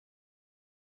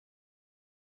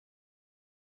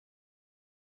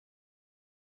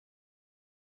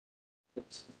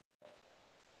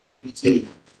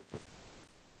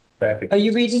Are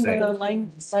you reading the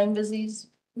Lyme disease?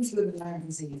 This is Lyme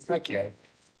disease. Okay.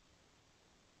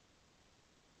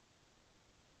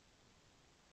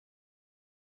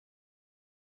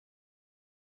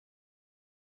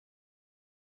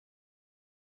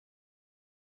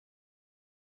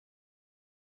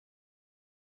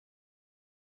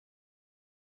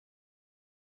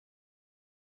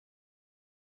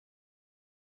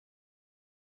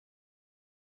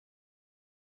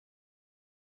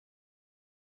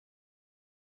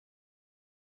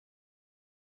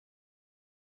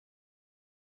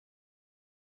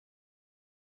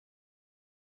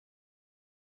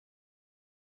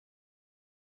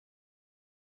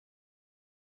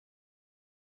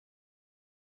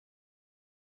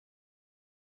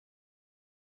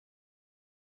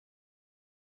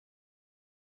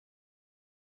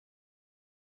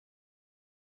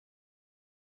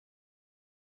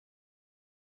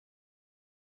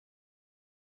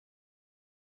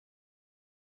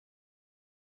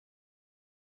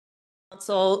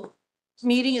 So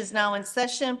meeting is now in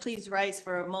session. Please rise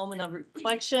for a moment of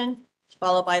reflection,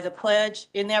 followed by the pledge.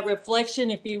 In that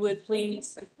reflection, if you would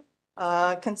please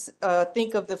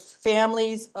think of the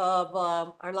families of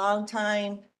our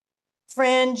longtime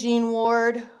friend, Jean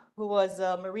Ward, who was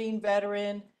a Marine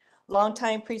veteran,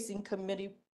 longtime precinct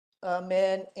committee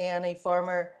man, and a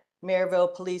former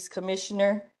Maryville Police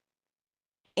Commissioner.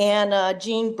 And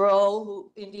Jean Bro,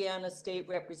 who Indiana State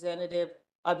Representative,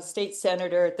 State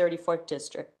Senator, 34th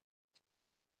District.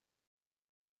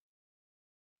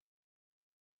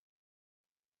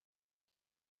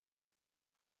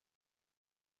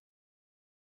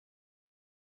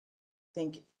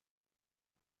 Thank you.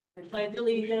 I pledge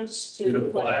allegiance to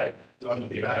the flag of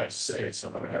the United States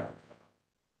of America,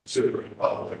 to the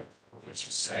republic which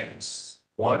stands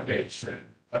one nation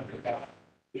under God,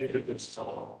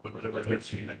 indivisible, with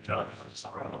liberty and justice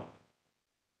for all.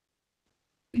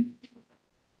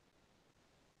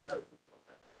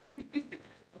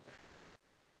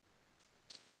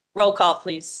 Roll call,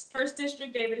 please. First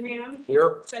District, David Ham.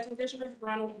 Here. Second District,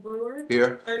 Ronald Brewer.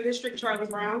 Here. Third District, Charlie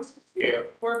Brown. Here.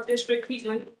 Fourth District, Pete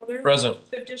Lincoln. Present.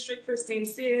 Fifth District, Christine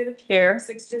Sid. Here.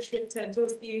 Sixth District, Ted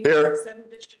Busby. Here. Seventh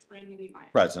District, Randy Meyer.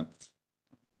 Present.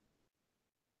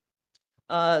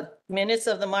 Minutes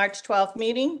of the March 12th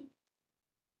meeting.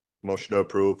 Motion to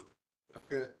approve.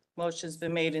 Motion's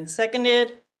been made and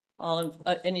seconded.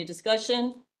 Any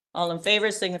discussion? All in favor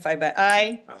signify by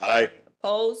aye. Aye.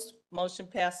 Opposed? Motion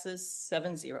passes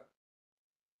 7-0.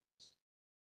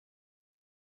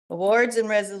 Awards and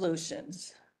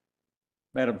resolutions.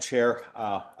 Madam Chair,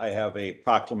 I have a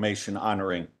proclamation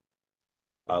honoring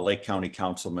Lake County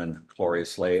Councilman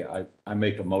Glorious Lay. I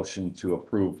make a motion to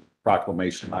approve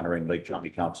proclamation honoring Lake County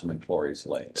Councilman Glorious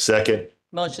Lay. Second.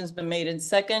 Motion's been made and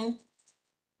second.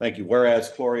 Thank you. Whereas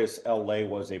Glorious L. Lay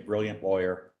was a brilliant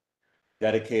lawyer,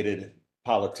 dedicated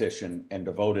politician, and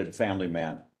devoted family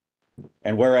man.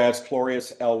 And whereas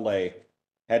Glorious L. Lay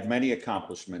had many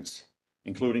accomplishments,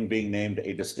 including being named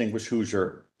a Distinguished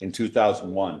Hoosier in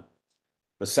 2001,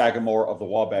 the Sagamore of the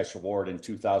Wabash Award in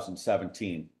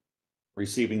 2017,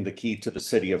 receiving the Key to the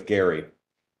City of Gary,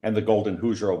 and the Golden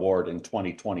Hoosier Award in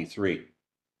 2023.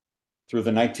 Through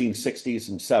the 1960s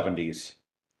and 70s,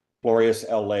 Glorious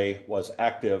L. Lay was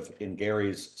active in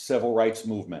Gary's civil rights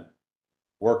movement,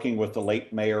 working with the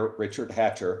late Mayor Richard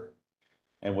Hatcher,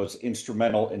 and was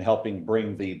instrumental in helping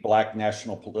bring the Black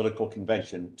National Political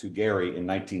Convention to Gary in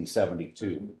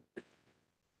 1972.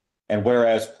 And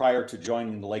whereas prior to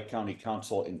joining the Lake County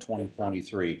Council in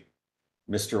 2023,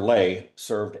 Mr. Lay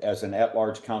served as an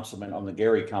at-large councilman on the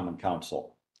Gary Common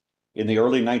Council. In the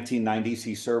early 1990s,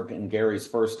 he served in Gary's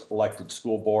first elected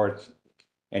school board,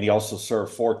 and he also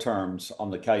served 4 terms on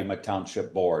the Calumet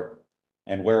Township Board.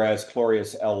 And whereas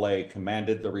Glorious L. Lay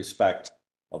commanded the respect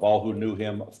of all who knew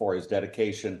him for his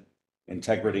dedication,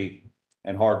 integrity,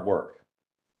 and hard work.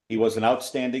 He was an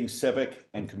outstanding civic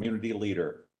and community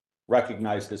leader,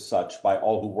 recognized as such by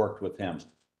all who worked with him.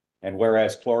 And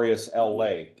whereas Glorious L.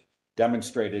 Lay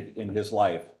demonstrated in his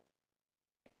life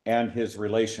and his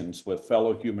relations with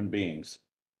fellow human beings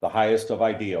the highest of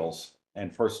ideals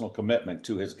and personal commitment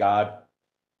to his God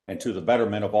and to the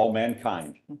betterment of all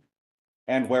mankind.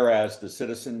 And whereas the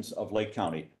citizens of Lake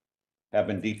County have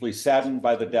been deeply saddened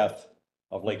by the death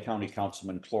of Lake County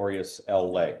Councilman Glorious L.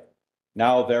 Lay.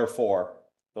 Now, therefore,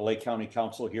 the Lake County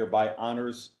Council hereby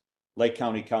honors Lake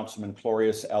County Councilman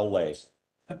Glorious L. Lay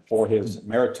for his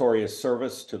meritorious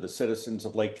service to the citizens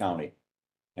of Lake County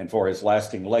and for his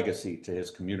lasting legacy to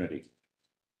his community.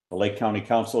 The Lake County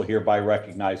Council hereby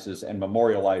recognizes and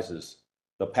memorializes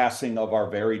the passing of our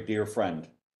very dear friend,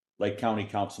 Lake County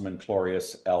Councilman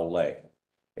Clorius L. Lay.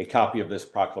 A copy of this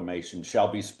proclamation shall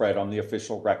be spread on the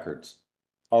official records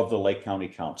of the Lake County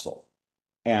Council,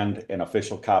 and an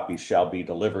official copy shall be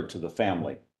delivered to the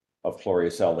family of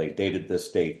Clorius L. Lay, dated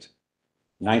this date,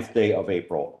 9th day of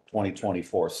April,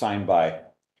 2024, signed by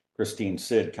Christine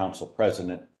Sid, Council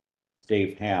President,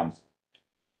 Dave Ham,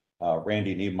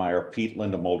 Randy Niemeyer, Pete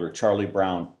Lindemolder, Charlie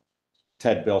Brown,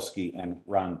 Ted Bilski, and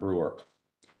Ron Brewer.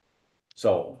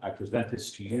 So I present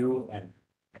this to you and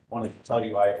wanted to tell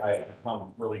you I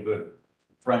become really good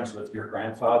friends with your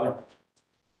grandfather.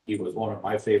 He was one of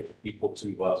my favorite people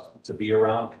to be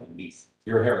around. And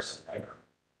you're Harrison, right?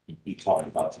 He talked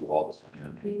about you all the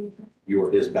time. You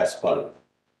were his best buddy.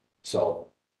 So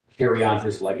carry on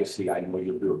his legacy. I know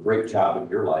you'll do a great job in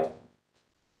your life.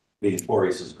 Being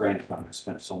Clorius's grandson, I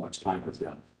spent so much time with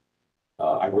him.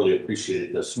 I really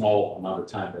appreciated the small amount of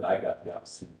time that I got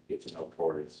to get to know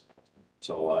Clorius.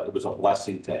 So it was a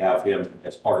blessing to have him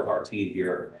as part of our team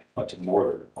here, much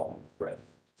more than a home friend.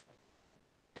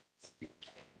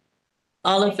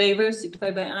 All in favor,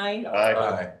 signify by aye.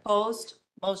 Aye. Opposed,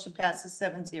 motion passes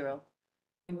 7-0.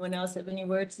 Anyone else have any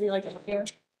words they'd like to hear?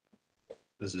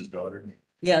 This is his daughter.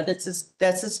 Yeah, that's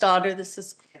his daughter. This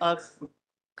is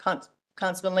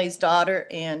Councilman Lay's daughter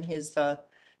and his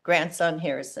grandson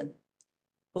Harrison,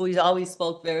 who he's always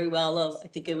spoke very well of. I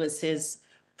think it was his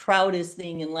proudest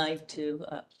thing in life to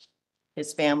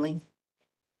his family.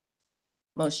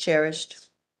 Most cherished.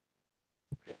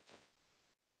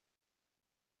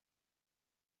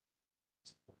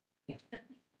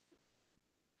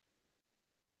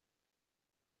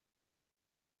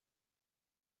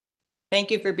 Thank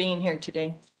you for being here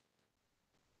today.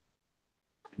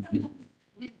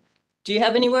 Do you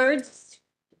have any words?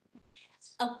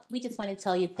 Oh, we just want to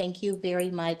tell you, thank you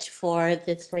very much for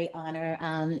this great honor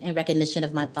and recognition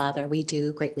of my father. We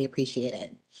do greatly appreciate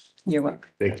it. You're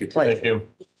welcome. Thank you. Pleasure.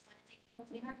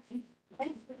 Thank you.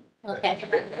 Okay.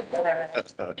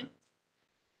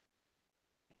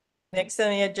 Next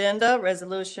on the agenda,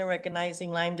 resolution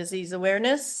recognizing Lyme disease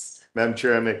awareness. Madam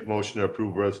Chair, I make a motion to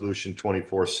approve resolution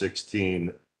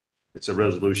 2416. It's a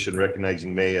resolution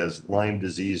recognizing May as Lyme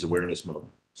Disease Awareness Month.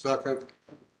 Second.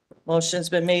 Motion's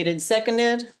been made and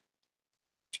seconded.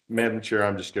 Madam Chair,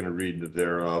 I'm just going to read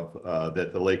thereof,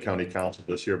 that the Lake County Council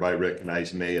does hereby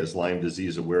recognize May as Lyme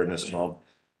Disease Awareness Month.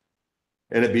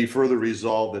 And it be further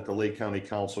resolved that the Lake County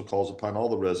Council calls upon all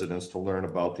the residents to learn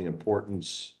about the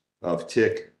importance of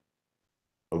tick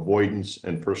avoidance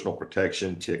and personal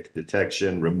protection, tick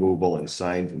detection, removal, and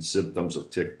signs and symptoms of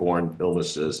tick-borne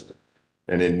illnesses,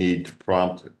 and in need to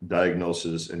prompt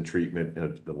diagnosis and treatment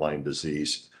of the Lyme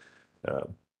disease.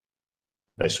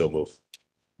 I so move.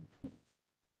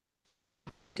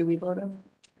 Do we vote on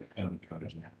it?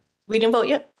 We didn't vote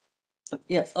yet?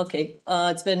 Yes, okay.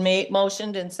 It's been made,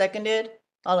 motioned and seconded.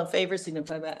 All in favor,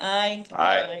 signify by aye.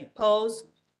 Aye. Opposed,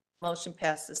 motion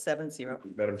passes 7-0.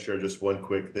 Madam Chair, just one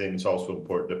quick thing. It's also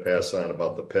important to pass on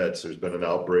about the pets. There's been an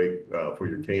outbreak for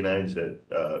your canines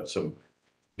that some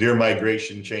deer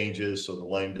migration changes, so the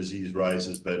Lyme disease rise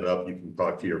has been up. You can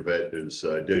talk to your vet. There's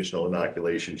additional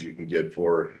inoculations you can get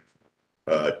for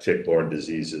tick-borne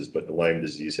diseases, but the Lyme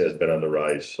disease has been on the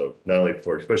rise. So not only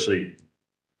for especially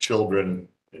children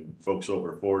and folks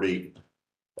over 40,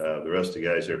 the rest of the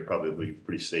guys are probably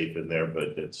pretty safe in there,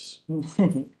 but it's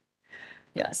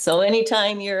Yeah, so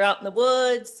anytime you're out in the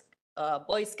woods,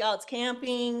 Boy Scouts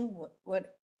camping,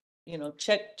 what, you know,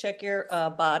 check your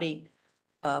body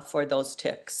for those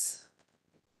ticks.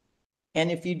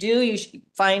 And if you do, you should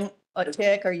find a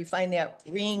tick or you find that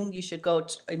ring, you should go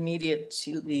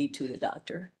immediately to the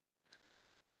doctor.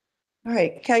 All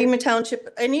right, Calumet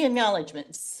Township, any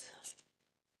acknowledgements?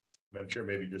 I'm sure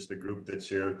maybe just the group that's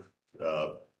here.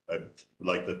 I'd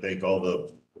like to thank all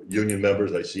the union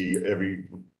members. I see every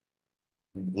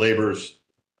laborers,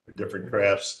 different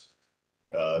crafts,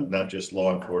 not just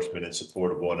law enforcement in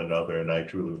support of one another. And I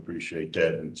truly appreciate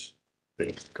that. And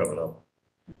thanks for coming up.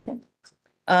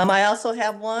 I also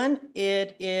have one.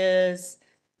 It is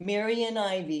Marion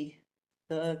Ivy,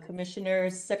 the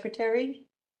commissioner's secretary.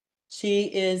 She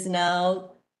is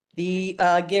now the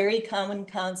Gary Common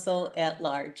Council at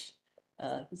large.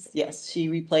 Yes, she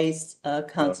replaced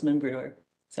Councilman Brewer.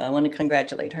 So I want to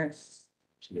congratulate her.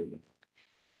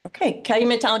 Okay,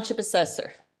 Calumet Township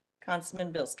Assessor,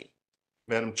 Councilman Bldg.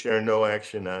 Madam Chair, no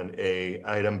action on A.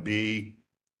 Item B.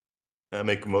 I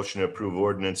make a motion to approve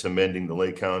ordinance amending the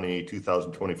Lake County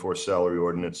 2024 salary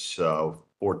ordinance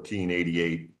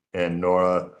 1488 and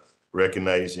Nora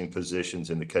recognizing positions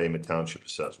in the Calumet Township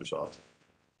Assessor's Office.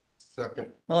 Second.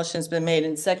 Motion's been made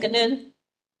and seconded.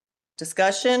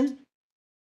 Discussion?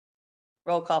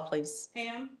 Roll call, please.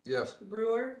 Ham, Yes.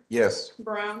 Brewer, Yes.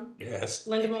 Brown, Yes.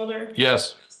 Linda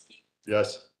Yes.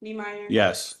 Yes. Neemeyer.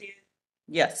 Yes. Sid.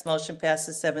 Yes, motion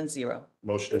passes 7-0.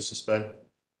 Motion to suspend?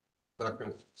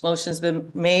 Second. Motion's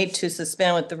been made to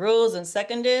suspend with the rules and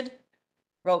seconded.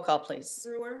 Roll call, please.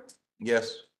 Brewer,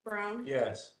 Yes. Brown,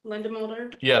 Yes. Linda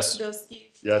Yes.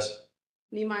 Bilski, Yes.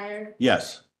 Neemeyer,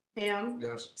 Yes. Ham,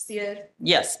 Yes. Sid.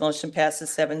 Yes, motion passes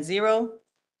 7-0.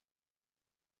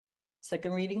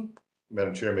 Second reading.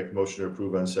 Madam Chair, make a motion to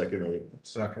approve on second reading.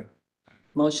 Second.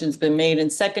 Motion's been made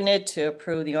and seconded to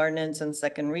approve the ordinance on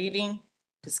second reading.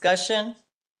 Discussion.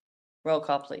 Roll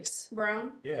call, please.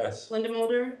 Brown, Yes.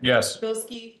 Linda Yes.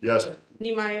 Bilski, Yes.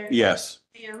 Neemeyer. Yes.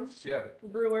 Ham, Yeah.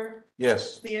 Brewer,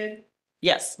 Yes. Sid.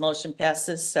 Yes, motion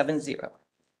passes 7-0.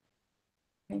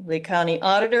 Lake County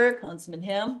Auditor, Councilman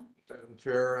Ham. Madam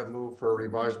Chair, I move for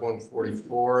revised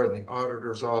 144 in the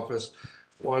auditor's office,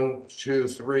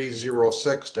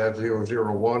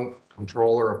 12306-001,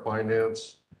 Controller of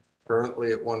Finance,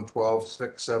 currently at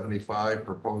 112,675,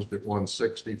 proposed at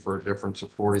 160 for a difference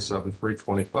of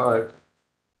 47,325.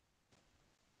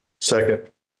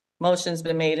 Second. Motion's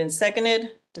been made and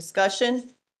seconded.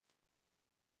 Discussion.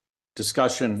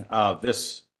 Discussion,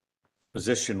 this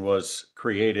position was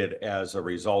created as a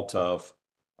result of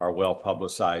our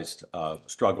well-publicized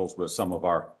struggles with some of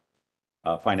our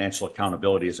financial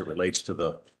accountability as it relates to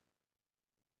the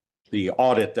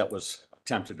audit that was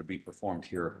attempted to be performed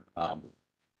here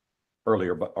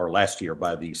earlier or last year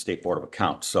by the State Board of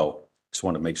Accounts. So just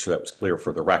want to make sure that was clear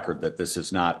for the record that this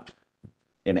is not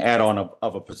an add-on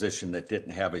of a position that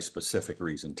didn't have a specific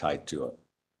reason tied to it.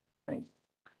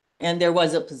 And there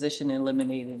was a position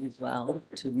eliminated as well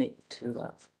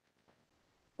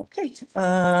okay,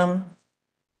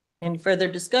 any further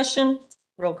discussion?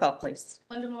 Roll call, please.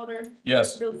 Linda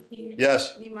Yes. Bilski.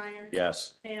 Yes. Neemeyer.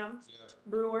 Yes. Ham,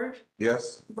 Brewer,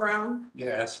 Yes. Brown,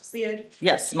 Yes. Sid.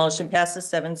 Yes, motion passes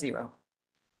 7-0.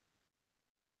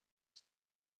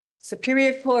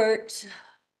 Superior Court.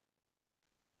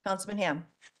 Councilman Ham.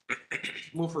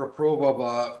 Move for approval of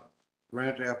a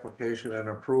grant application and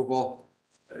approval.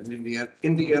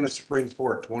 Indiana Supreme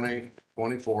Court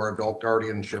 2024 Adult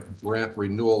Guardianship Grant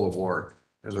Renewal Award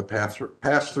as a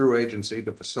pass-through agency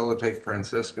to facilitate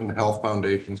Franciscan Health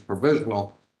Foundation's provision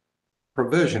of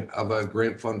a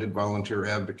grant-funded volunteer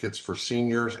advocates for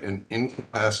seniors and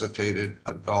incapacitated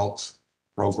adults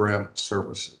program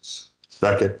services.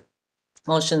 Second.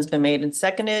 Motion's been made and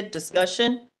seconded.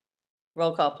 Discussion.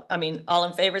 Roll call, all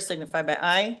in favor signify by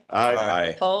aye. Aye.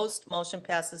 Opposed, motion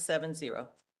passes 7-0.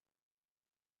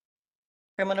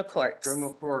 Criminal Courts.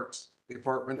 Criminal Courts,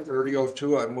 Department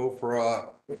 3002, I move for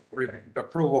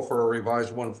approval for a revised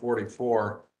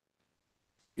 144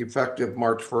 effective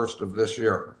March 1st of this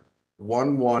year.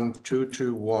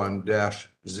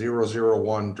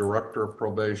 11221-001 Director of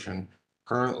Probation,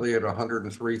 currently at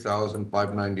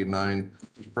 103,599,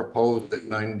 proposed at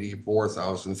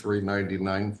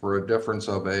 94,399 for a difference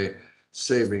of a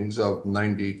savings of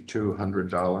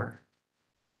 $9,200.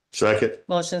 Second.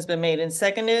 Motion's been made and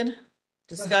seconded.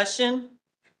 Discussion.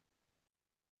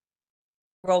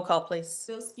 Roll call, please.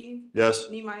 Bilski, Yes.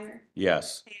 Neemeyer,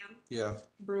 Yes. Ham, Yeah.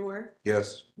 Brewer,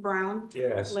 Yes. Brown,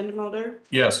 Yes. Linda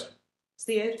Yes.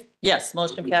 Sid. Yes,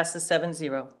 motion passes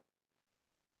 7-0.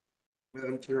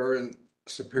 Madam Chair, in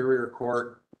Superior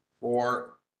Court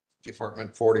for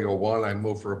Department 4001, I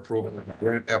move for approval of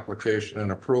grant application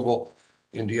and approval.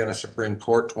 Indiana Supreme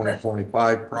Court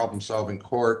 2025 Problem Solving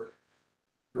Court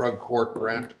Drug Court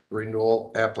Grant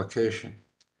Renewal Application.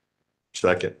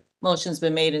 Second. Motion's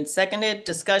been made and seconded.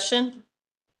 Discussion.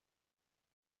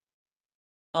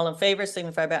 All in favor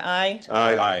signify by aye.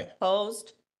 Aye.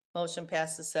 Opposed, motion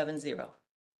passes 7-0.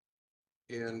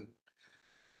 In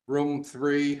room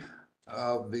 3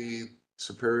 of the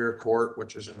Superior Court,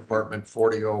 which is Department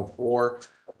 4004,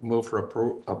 move for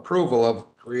approval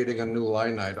of creating a new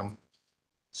line item,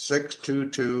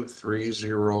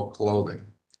 62230 clothing.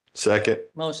 Second.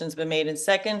 Motion's been made and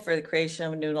second for the creation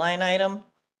of a new line item.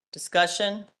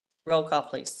 Discussion. Roll call,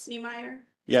 please. Neemeyer,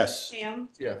 Yes. Ham,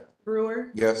 Yeah.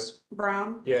 Brewer, Yes.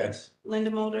 Brown, Yes. Linda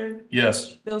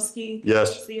Yes. Bilski.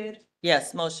 Yes. Sid.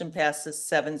 Yes, motion passes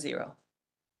 7-0.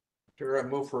 Chair, I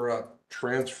move for a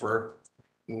transfer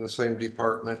in the same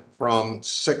department from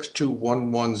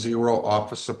 62110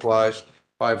 office supplies,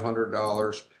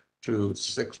 $500 to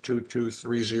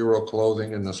 62230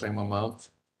 clothing in the same amount.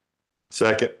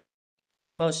 Second.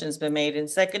 Motion's been made and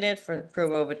seconded for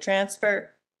approval of a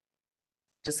transfer.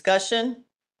 Discussion.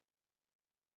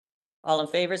 All in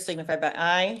favor signify by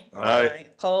aye. Aye.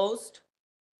 Opposed,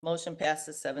 motion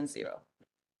passes 7-0.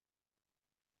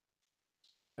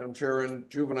 Madam Chair, in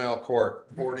juvenile court,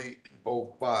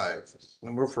 4005, I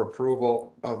move for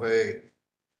approval of a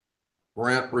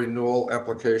grant renewal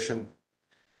application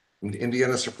in the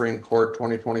Indiana Supreme Court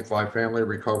 2025 Family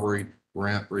Recovery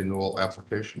Grant Renewal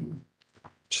Application.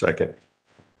 Second.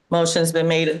 Motion's been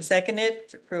made and seconded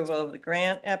for approval of the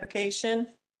grant application.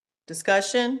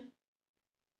 Discussion?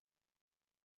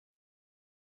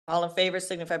 All in favor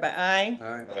signify by aye.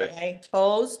 Aye.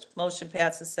 Opposed? Motion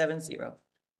passes 7-0.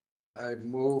 I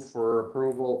move for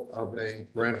approval of a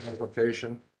grant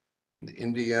application, the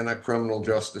Indiana Criminal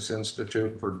Justice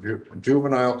Institute for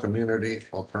Juvenile Community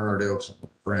Alternatives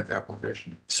Grant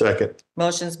Application. Second.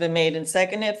 Motion's been made and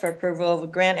seconded for approval of a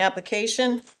grant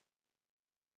application.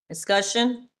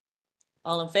 Discussion?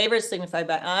 All in favor signify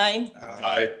by aye.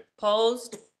 Aye.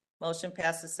 Opposed? Motion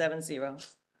passes 7-0.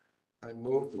 I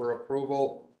move for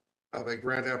approval of a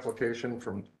grant application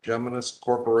from Geminis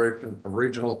Corporation, a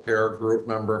regional care group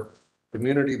member,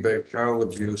 community-based child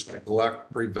abuse neglect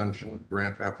prevention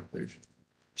grant application.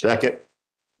 Second.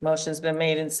 Motion's been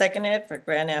made and seconded for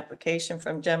grant application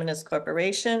from Geminis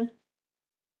Corporation.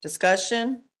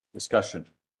 Discussion? Discussion.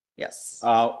 Yes.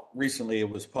 Recently it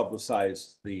was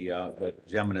publicized, that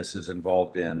Geminis is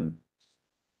involved in,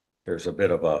 there's a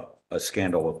bit of a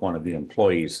scandal with one of the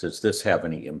employees. Does this have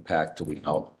any impact? Do we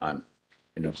know on,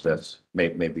 if that's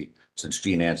maybe since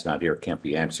Jean Ann's not here, it can't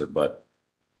be answered, but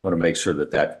I want to make sure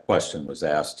that question was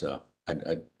asked.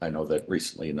 I know that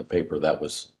recently in the paper that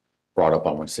was brought up,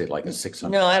 I want to say like a 600.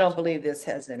 No, I don't believe this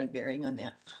has any bearing on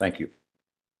that. Thank you.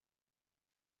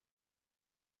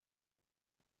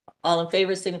 All in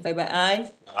favor signify by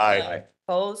aye. Aye.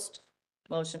 Opposed?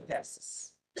 Motion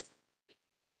passes.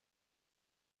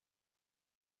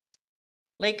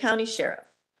 Lake County Sheriff.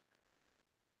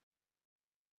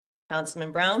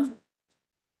 Councilman Brown?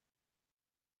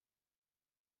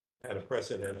 Madam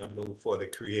President, I move for the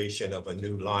creation of a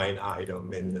new line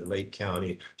item in the Lake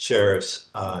County Sheriff's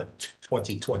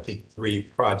 2023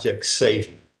 Project Safe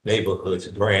Neighborhoods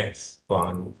Grants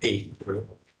Fund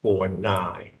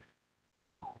 849.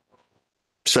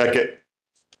 Second.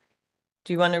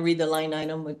 Do you want to read the line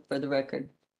item for the record?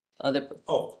 Other,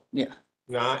 Oh, yeah.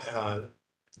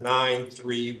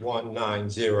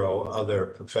 93190, other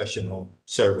professional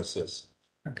services.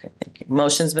 Okay, thank you.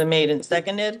 Motion's been made and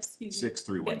seconded.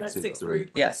 631. That's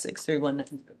 6-3. Yeah, 631.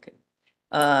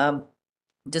 Okay.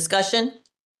 Discussion?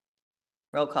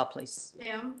 Roll call, please.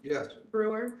 Ham, Yes.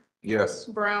 Brewer, Yes.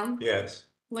 Brown, Yes.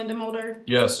 Linda Mulder,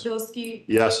 Yes. Bilski,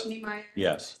 Yes. Neemeyer.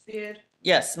 Yes. Sid.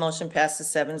 Yes, motion passes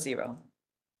 7-0.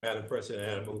 Madam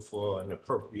President, I move for an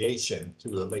appropriation to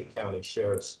the Lake County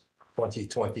Sheriff's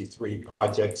 2023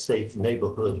 Project Safe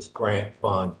Neighborhoods Grant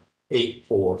Fund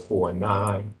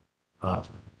 8449.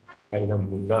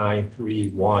 Item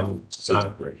 931.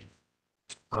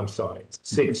 I'm sorry,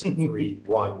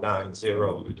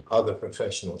 63190, other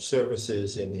professional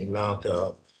services in the amount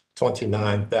of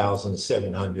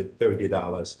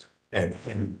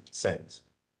 $29,730.10.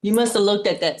 You must have looked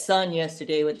at that sun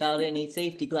yesterday without any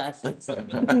safety glasses.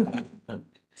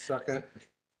 Second.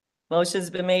 Motion's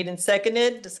been made and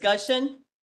seconded. Discussion?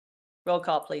 Roll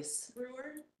call, please.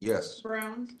 Brewer, Yes.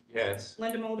 Brown, Yes.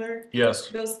 Linda Mulder, Yes.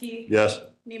 Bilski. Yes.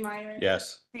 Neemeyer.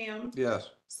 Yes. Ham, Yes.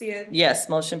 Sid. Yes,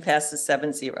 motion passes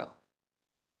 7-0.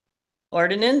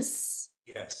 Ordinance?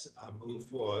 Yes, I move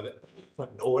for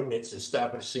an ordinance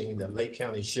establishing the Lake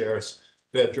County Sheriff's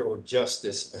Federal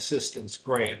Justice Assistance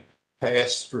Grant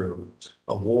Pass-Through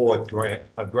Award Grant,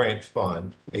 a grant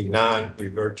fund, a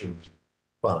non-reverting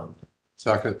fund.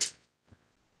 Second.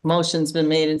 Motion's been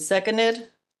made and seconded.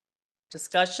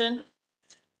 Discussion?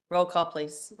 Roll call,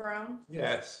 please. Brown,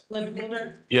 Yes. Linda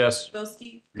Mulder, Yes.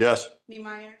 Bilski, Yes.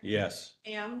 Neemeyer. Yes.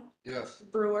 Ham, Yes.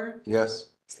 Brewer, Yes.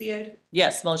 Sid.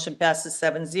 Yes, motion passes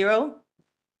 7-0.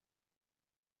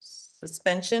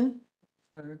 Suspension?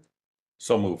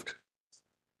 So moved.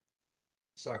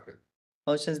 Second.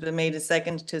 Motion's been made and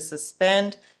seconded to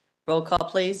suspend. Roll call,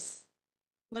 please.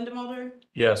 Linda Mulder,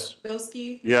 Yes.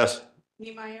 Bilski, Yes.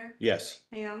 Neemeyer. Yes.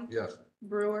 Ham, Yes.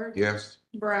 Brewer, Yes.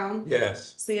 Brown,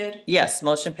 Yes. Sid. Yes,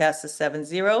 motion passes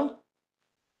 7-0.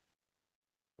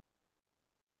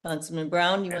 Councilman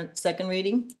Brown, you want second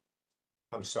reading?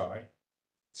 I'm sorry.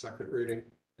 Second reading.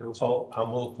 So I'll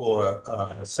move for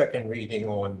a second reading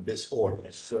on this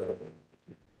ordinance.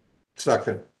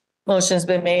 Second. Motion's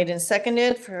been made and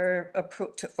seconded for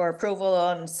approval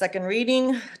on second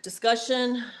reading.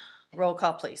 Discussion, roll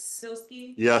call, please.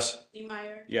 Bilski. Yes.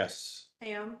 Neemeyer. Yes.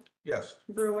 Ham, Yes.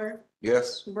 Brewer,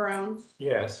 Yes. Brown,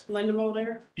 Yes. Linda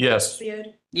Mulder, Yes.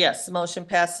 Sid. Yes, motion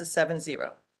passes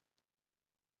 7-0.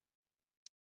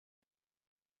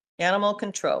 Animal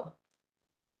control.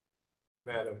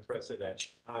 Madam President,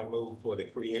 I move for the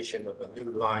creation of a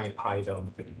new line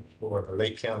item for the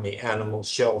Lake County Animal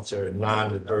Shelter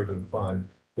Non-Diverting Fund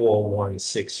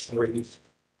 4163,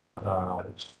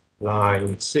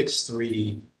 line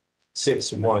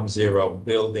 63610,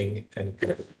 building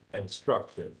and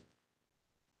structure.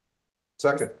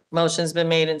 Second. Motion's been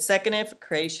made and seconded for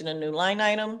creation of new line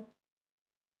item.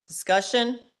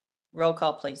 Discussion, roll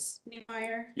call, please.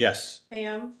 Neemeyer, Yes.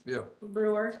 Ham, Yeah.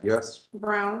 Brewer, Yes.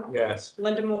 Brown, Yes.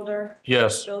 Linda Mulder,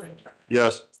 Yes. Bldg.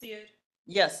 Yes. Sia,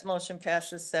 Yes, motion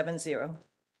passes 7-0.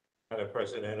 Madam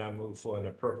President, I move for an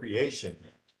appropriation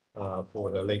for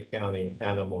the Lake County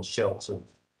Animal Shelters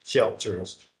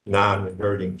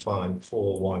Non-Diverting Fund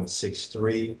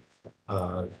 4163,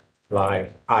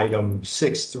 line item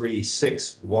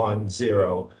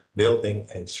 63610, building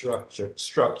and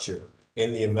structure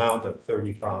in the amount of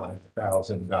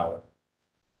 $35,000.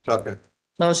 Second.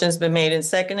 Motion's been made and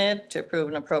seconded to approve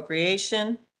an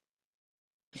appropriation.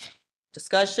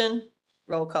 Discussion,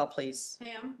 roll call, please.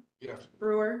 Ham, Yes.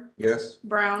 Brewer, Yes.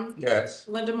 Brown, Yes.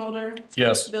 Linda Mulder,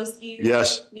 Yes. Bldg.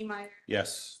 Yes. Neemeyer,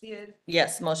 Yes. Sia,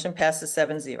 Yes, motion passes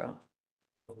 7-0.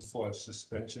 For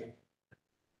suspension.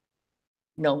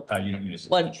 No, You don't need a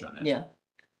one, suspension on that. yeah.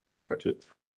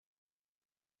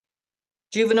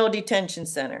 Juvenile Detention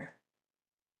Center.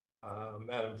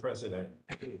 Madam President,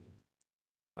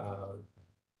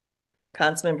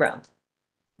 Councilman Brown.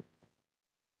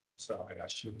 sorry, I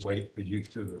should wait for you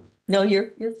to, No,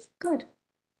 you're good.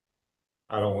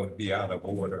 I don't want to be out of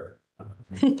order.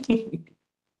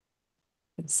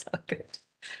 It's all good.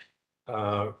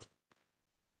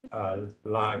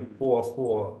 Line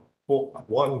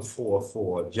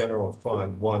 144, general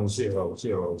fund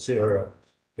 1000,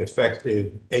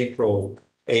 effective April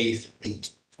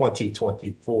 8th,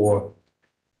 2024.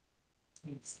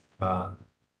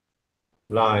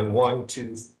 Line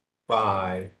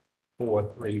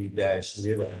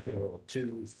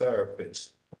 12543-002,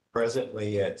 therapist,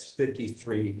 presently at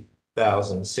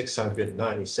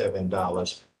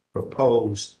 $53,697,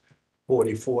 proposed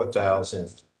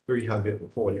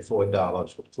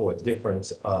 $44,344, for a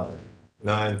difference of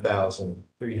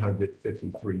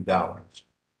 $9,353.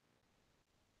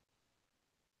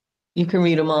 You can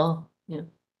read them all. Yeah,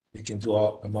 You can do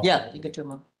all. them all. yeah, you can do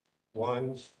them all.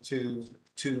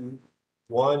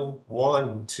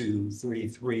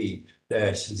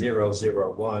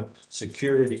 12233-001,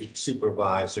 security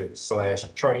supervisor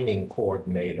 / training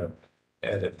coordinator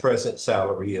at a present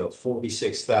salary of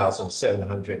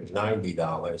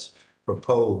 $46,790,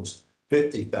 proposed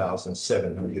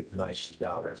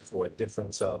 $50,790, for a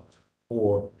difference of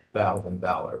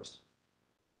 $4,000.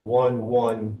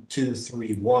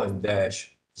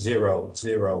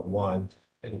 11231-001,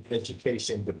 an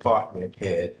education department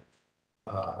head,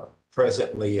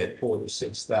 presently at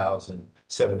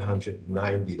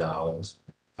 $46,790,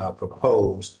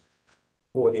 proposed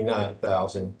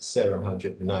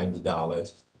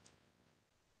 $49,790,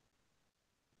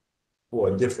 for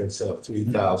a difference of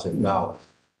 $3,000.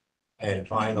 And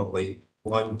finally,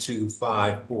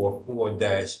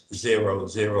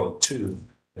 12544-002,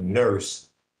 a nurse,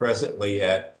 presently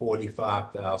at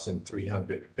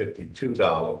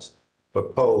 $45,352,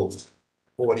 proposed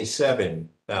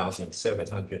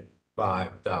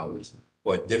 $47,705,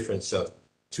 for a difference of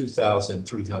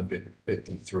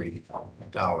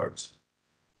 $2,353.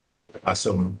 I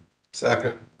so move.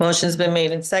 Second. Motion's been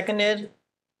made and seconded.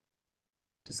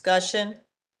 Discussion.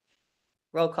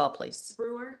 Roll call, please.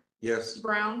 Brewer, Yes.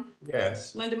 Brown,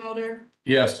 Yes. Linda Mulder,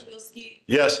 Yes. Bldg.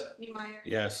 Yes. Neemeyer,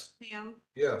 Yes. Ham,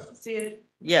 Yes. Sia,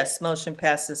 Yes, motion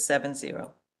passes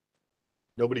 7-0.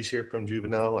 Nobody's here from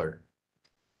juvenile or?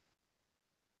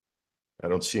 I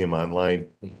don't see him online.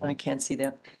 I can't see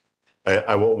that.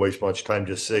 I won't waste much time.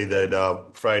 Just say that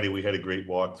Friday we had a great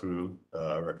walkthrough.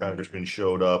 Our congressman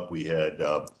showed up. We had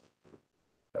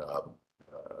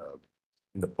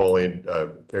Napoleon,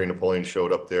 Terry Napoleon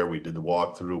showed up there. We did the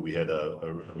walkthrough. We had a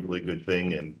really good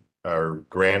thing, and our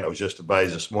grant, I was just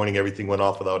advised this morning, everything went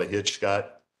off without a hitch,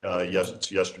 Scott.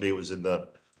 Yesterday it was in the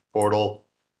portal.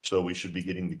 So we should be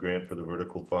getting the grant for the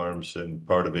vertical farms, and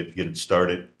part of it, get it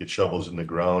started, get shovels in the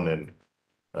ground, and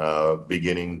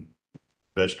beginning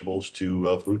vegetables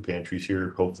to food pantries here,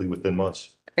 hopefully within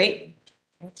months. Great.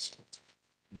 All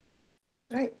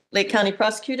right, Lake County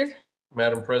Prosecutor.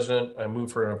 Madam President, I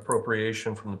move for an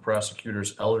appropriation from the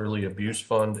prosecutor's elderly abuse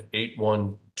fund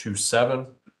 8127,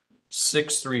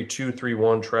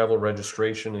 63231 travel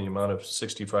registration in the amount of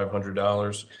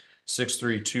 $6,500,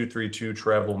 63232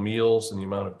 travel meals in the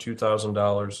amount of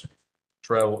 $2,000,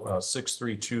 travel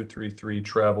 63233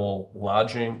 travel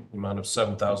lodging, the amount of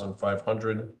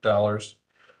 $7,500,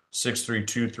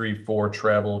 63234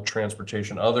 travel,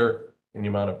 transportation, other in the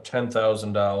amount of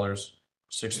 $10,000.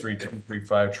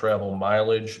 63235 travel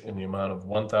mileage in the amount of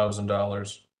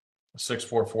 $1,000.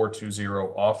 64420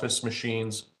 office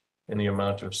machines in the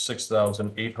amount of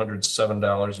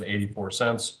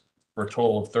 $6,807.84 for a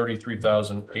total of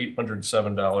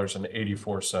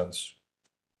 $33,807.84.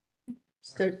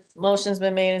 Motion's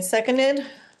been made and seconded.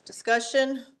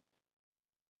 Discussion.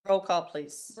 Roll call,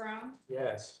 please. Brown,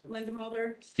 Yes. Linda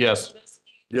Mulder, Yes.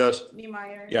 Yes.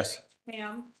 Neemeyer. Yes.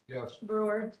 Ham, Yes.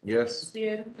 Brewer, Yes.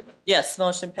 Sid, Yes,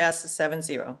 motion passes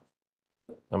 7-0.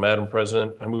 Madam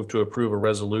President, I move to approve a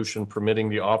resolution permitting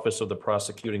the Office of the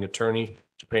Prosecuting Attorney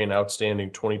to pay an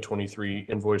outstanding 2023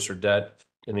 invoice or debt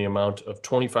in the amount of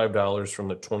 $25 from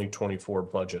the 2024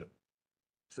 budget.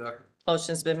 Second.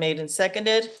 Motion's been made and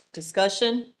seconded.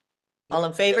 Discussion. All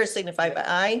in favor signify by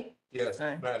aye. Yes,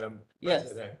 Aye. Madam Yes.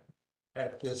 President.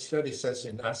 At the study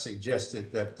session, I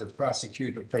suggested that the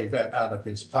prosecutor pay that out of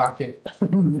his pocket,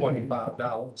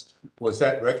 $25. Was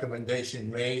that recommendation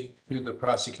made to the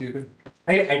prosecutor?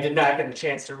 I did not get a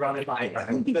chance to run it by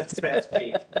him. That's best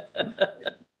me.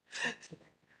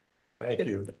 Thank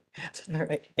you. All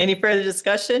right. Any further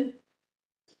discussion?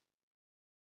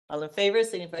 All in favor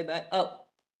signify by,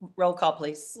 roll call,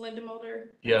 please. Linda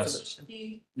Mulder, Yes.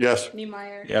 Sid, Yes.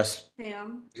 Neemeyer. Yes.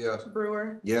 Ham, Yes.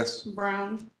 Brewer, Yes.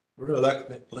 Brown,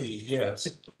 Reluctantly, yes.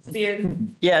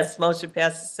 Sid, Yes, motion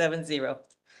passes 7-0.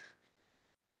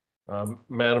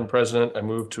 Madam President, I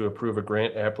move to approve a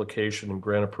grant application and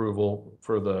grant approval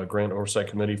for the Grant Oversight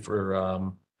Committee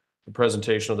for the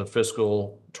presentation of the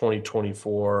fiscal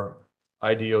 2024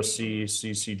 IDOC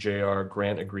CCJR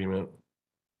grant agreement.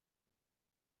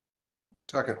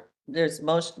 Second. There's a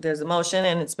motion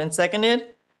and it's been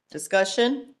seconded.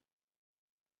 Discussion.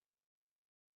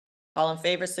 All in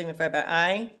favor signify by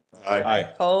aye. Aye.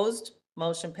 Opposed,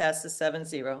 motion passes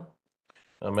 7-0.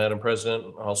 Madam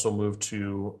President, I also move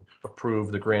to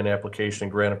approve the grant application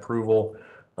and grant approval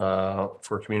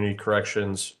for community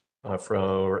corrections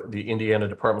for the Indiana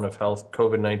Department of Health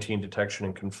COVID-19 Detection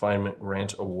and Confinement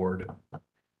Grant Award.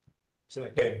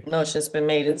 Second. Motion's been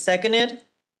made and seconded.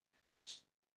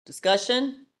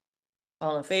 Discussion.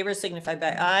 All in favor signify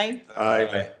by aye.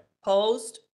 Aye.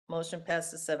 Opposed, motion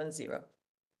passes 7-0.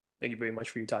 Thank you very much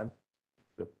for your time.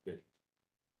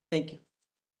 Thank you.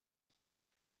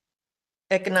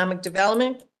 Economic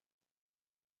Development.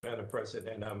 Madam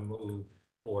President, I move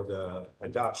for the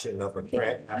adoption of a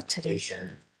grant application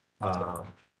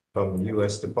from the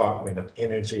U.S. Department of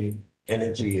Energy,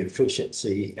 Energy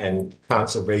Efficiency and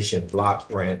Conservation Block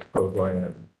Grant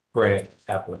Program grant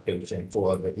application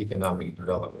for the Economic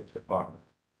Development Department.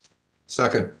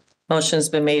 Second. Motion's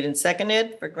been made and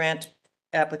seconded for grant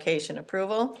application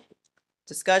approval.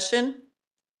 Discussion.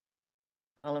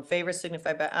 All in favor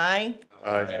signify by aye.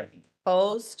 Aye.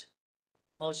 Opposed,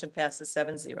 motion passes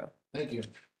 7-0. Thank you.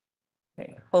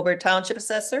 Okay. Hobart Township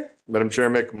Assessor. Madam Chair,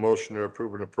 make a motion to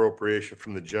approve an appropriation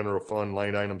from the general fund,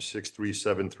 line item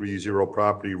 63730,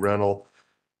 property rental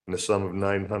in the sum of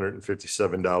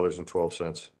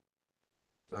 $957.12.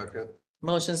 Second.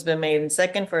 Motion's been made and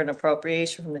second for an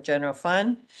appropriation from the general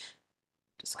fund.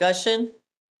 Discussion.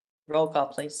 Roll call,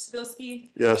 please. Bilski,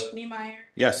 Yes. Neemeyer,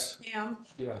 Yes. Ham,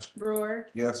 Yes. Brewer,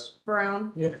 Yes.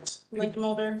 Brown, Yes. Linda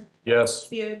Mulder, Yes.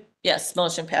 Sid, Yes,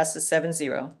 motion passes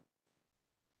 7-0.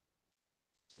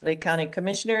 Lake County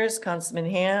Commissioners, Councilman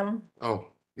Ham. Oh,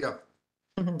 yeah.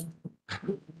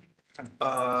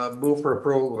 Move for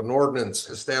approval of an ordinance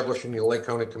establishing the Lake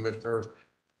County Commissioners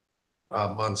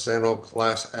Monsanto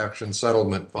Class Action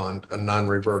Settlement Fund, a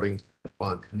non-reverting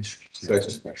fund.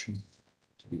 Second.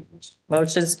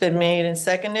 Motion's been made and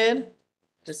seconded.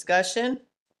 Discussion.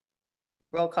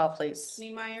 Roll call, please.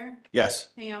 Neemeyer, Yes.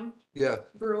 Ham, Yeah.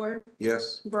 Brewer,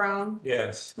 Yes. Brown,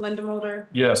 Yes. Linda Mulder,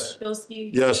 Yes.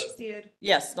 Bilski. Yes. Sid,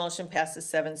 Yes, motion passes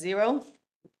 7-0.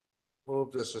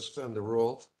 Move to suspend the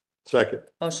rule. Second.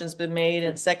 Motion's been made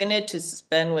and seconded to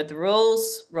suspend with the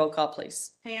rules. Roll call,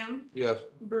 please. Ham, Yes.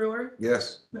 Brewer,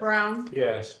 Yes. Brown,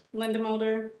 Yes. Linda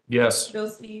Mulder, Yes.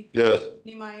 Bilski. Yes.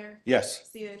 Neemeyer, Yes.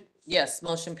 Sid, Yes,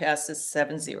 motion passes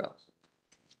 7-0.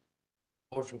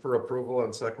 Motion for approval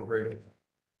on second reading.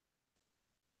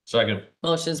 Second.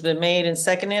 Motion's been made and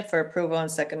seconded for approval on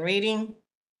second reading.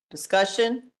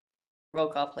 Discussion. Roll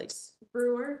call, please.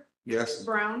 Brewer, Yes.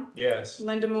 Brown, Yes.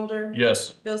 Linda Mulder.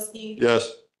 Yes. Bilski. Yes.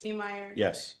 Neemeyer.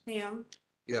 Yes. Ham,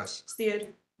 Yes.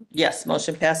 Sid, Yes,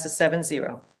 motion passes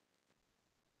 7-0.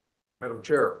 Madam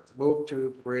Chair, move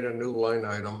to create a new line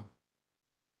item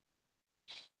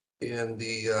in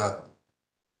the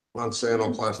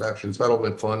Monsanto Class Action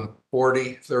Settlement Fund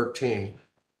 4013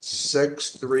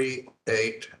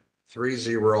 638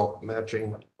 3-0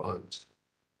 matching funds.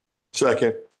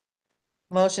 Second.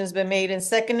 Motion's been made and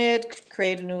seconded,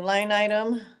 create a new line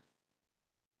item.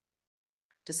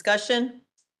 Discussion?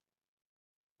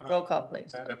 Roll call,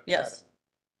 please. Yes.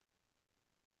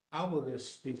 How will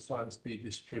these funds be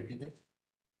distributed?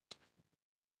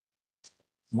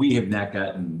 We have not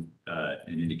gotten an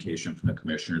indication from the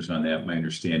commissioners on that. My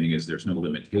understanding is there's no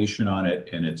limitation on it,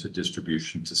 and it's a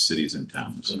distribution to cities and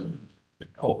towns.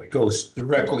 Oh, it goes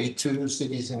directly to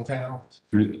cities and towns?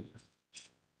 Through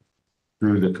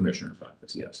the commissioner's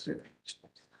office, yes.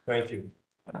 Thank you.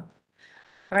 All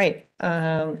right,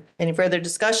 any further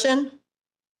discussion?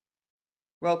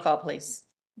 Roll call, please.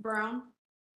 Brown,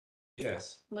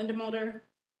 Yes. Linda Mulder,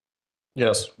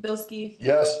 Yes. Bilski,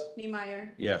 Yes. Neemeyer,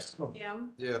 Yes.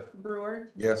 Ham, Yeah. Brewer,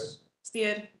 Yes.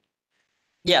 Sid,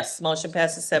 Yes, motion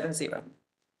passes 7-0.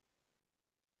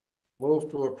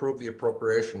 Move to approve the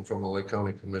appropriation from the Lake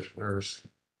County Commissioners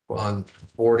on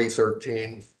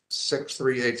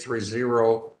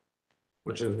 4013-63830,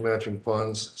 which is matching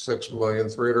funds,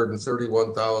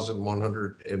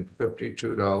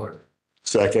 $6,331,152.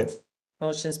 Second.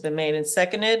 Motion's been made and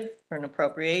seconded for an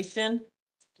appropriation.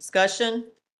 Discussion?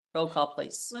 Roll call,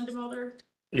 please. Linda Mulder,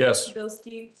 Yes.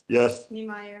 Bilski, Yes.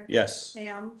 Neemeyer, Yes.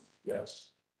 Ham, Yes.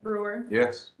 Brewer,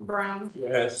 Yes. Brown,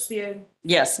 Yes. Sid,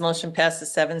 Yes, motion passes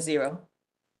 7-0.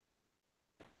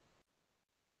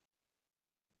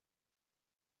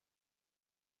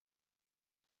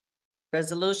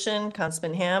 Resolution,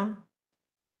 Councilman Ham.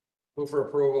 Move for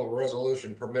approval of a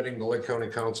resolution permitting the Lake County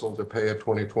Council to pay a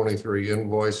 2023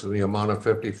 invoice in the amount of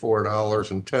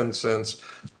 $54.10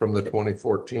 from the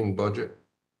 2014 budget.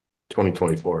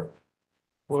 2024.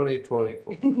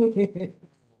 2020.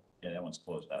 Yeah, that one's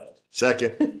closed out.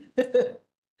 Second.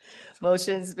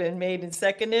 Motion's been made and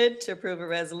seconded to approve a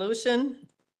resolution.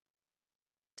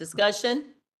 Discussion?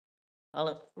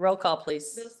 Roll call,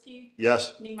 please. Bilski,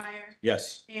 Yes. Neemeyer,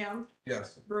 Yes. Ham,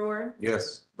 Yes. Brewer,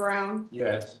 Yes. Brown,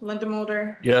 Yes. Linda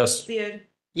Mulder, Yes. Sid,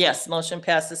 Yes, motion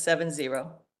passes 7-0.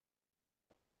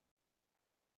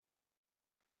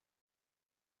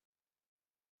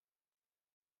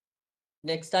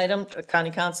 Next item,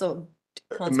 County Council.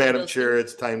 Councilman Madam Bilski. Chair,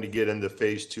 it's time to get into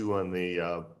phase 2 on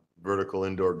the vertical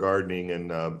indoor gardening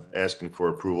and asking for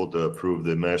approval to approve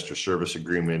the master service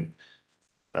agreement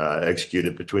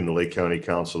executed between the Lake County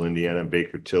Council, Indiana, and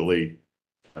Baker Tilly,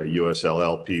 US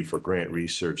LLP for grant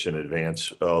research in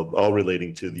advance, all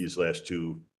relating to these last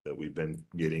two that we've been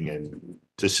getting. And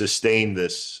to sustain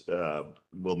this,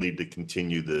 we'll need to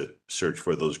continue the search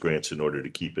for those grants in order to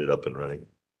keep it up and running.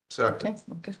 Second.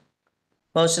 Okay.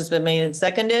 Motion's been made and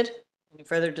seconded. Any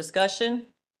further discussion?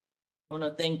 I want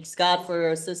to thank Scott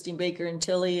for assisting Baker and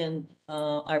Tilly and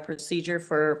our procedure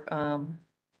for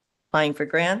applying for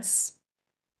grants.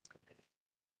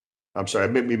 I'm sorry,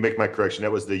 let me make my correction.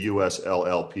 That was the US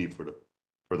LLP for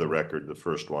the record, the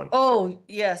first one. Oh,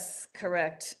 yes,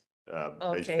 correct. I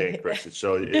Okay. stand corrected.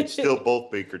 So it's still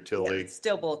both Baker Yeah, Tilly, it's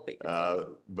still both Baker.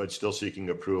 but still seeking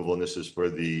approval. And this is for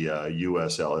the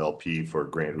US LLP for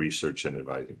grant research and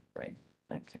advising. Right,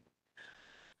 okay.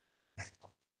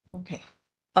 Okay,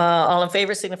 all in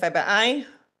favor signify by aye.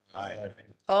 Aye.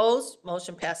 Opposed,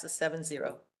 motion passes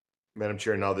 7-0. Madam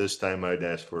Chair, now this time I'd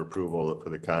ask for approval for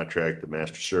the contract, the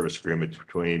master service agreement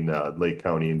between Lake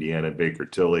County, Indiana, and Baker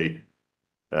Tilly.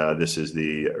 This is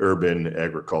the urban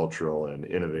agricultural and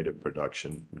innovative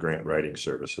production grant writing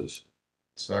services.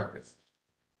 Second.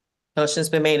 Motion's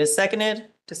been made and seconded.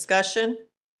 Discussion?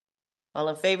 All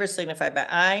in favor signify by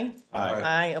aye. Aye.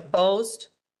 Aye, opposed,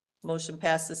 motion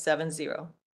passes 7-0.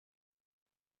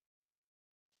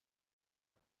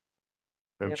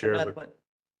 Madam We have Chair, another one.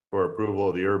 for approval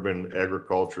of the urban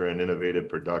agriculture and innovative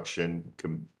production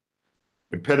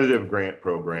competitive grant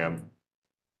program.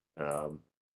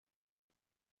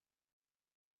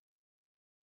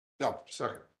 No,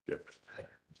 second.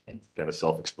 Kind of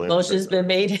self-explanatory. Motion's been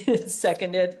made and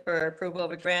seconded for approval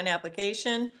of a grant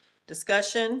application.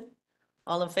 Discussion?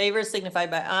 All in favor signify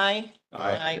by aye.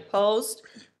 Aye, opposed,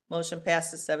 motion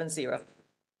passes 7-0.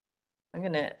 I'm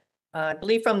gonna, I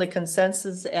believe from the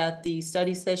consensus at the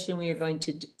study session, we are going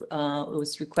to, it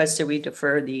was requested we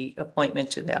defer the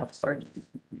appointment to the health board.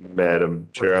 Madam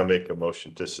Chair, I'll make a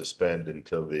motion to suspend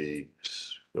until the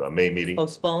May meeting.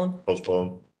 Postpone.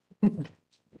 Postpone.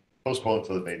 Postpone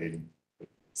to the May meeting.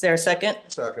 Is there a second?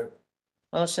 Second.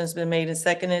 Motion's been made and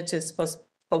seconded to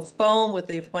postpone with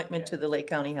the appointment to the Lake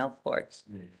County Health Board.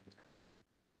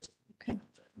 Okay.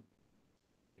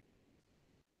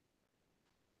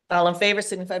 All in favor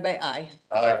signify by aye.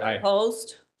 Aye.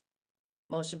 Opposed?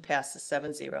 Motion passes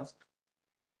 7-0.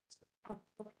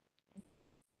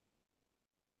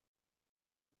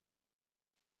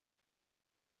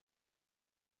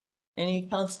 Any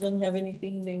councilman have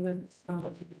anything they would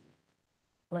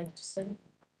like to say?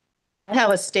 I have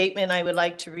a statement I would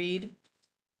like to read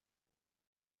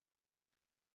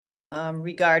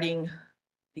regarding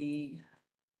the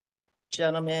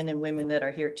gentlemen and women that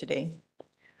are here today.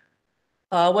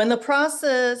 When the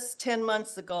process 10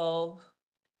 months ago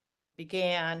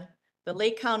began, the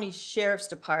Lake County Sheriff's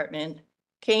Department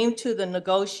came to the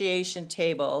negotiation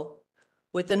table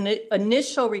with an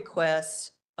initial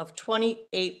request of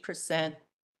 28%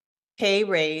 pay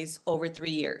raise over 3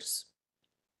 years.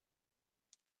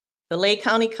 The Lake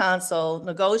County Council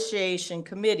Negotiation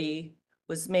Committee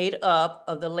was made up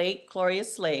of the late Gloria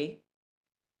Slay,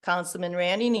 Councilman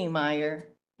Randy Niemeyer,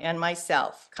 and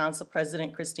myself, Council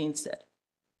President Christine Sid.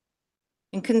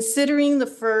 In considering the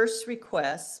first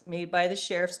request made by the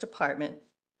Sheriff's Department,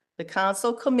 the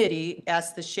Council Committee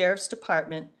asked the Sheriff's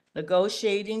Department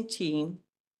negotiating team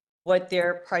what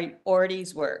their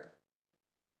priorities were,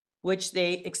 which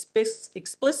they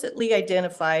explicitly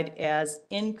identified as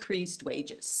increased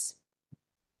wages.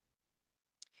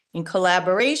 In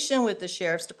collaboration with the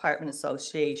Sheriff's Department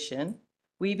Association,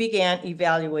 we began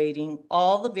evaluating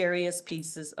all the various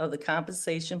pieces of the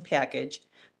compensation package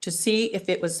to see if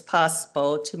it was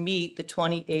possible to meet the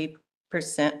 28%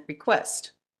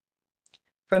 request.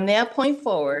 From that point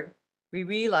forward, we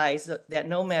realized that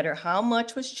no matter how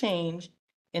much was changed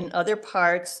in other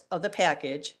parts of the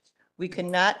package, we could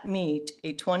not meet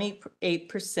a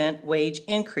 28% wage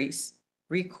increase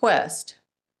request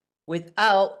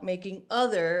without making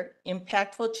other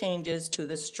impactful changes to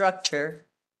the structure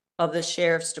of the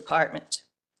Sheriff's Department.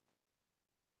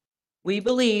 We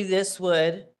believe this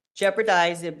would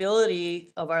jeopardize the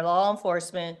ability of our law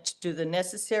enforcement to do the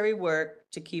necessary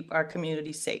work to keep our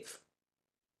community safe.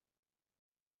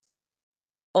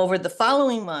 Over the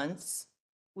following months,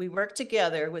 we worked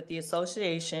together with the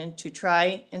association to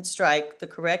try and strike the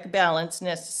correct balance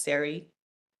necessary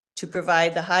to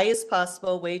provide the highest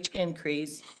possible wage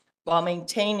increase while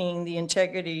maintaining the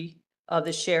integrity of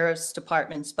the Sheriff's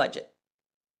Department's budget.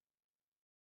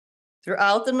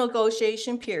 Throughout the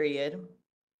negotiation period,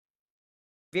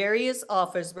 various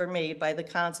offers were made by the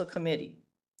Council Committee,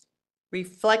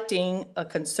 reflecting a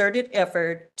concerted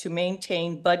effort to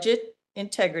maintain budget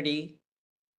integrity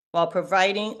while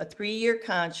providing a 3-year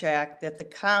contract that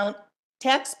the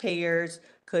taxpayers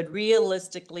could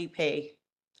realistically pay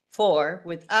for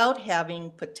without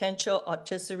having potential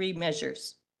auxiliary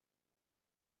measures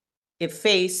if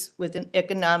faced with an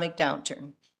economic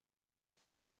downturn.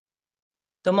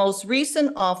 The most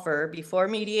recent offer before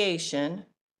mediation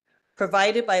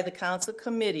provided by the Council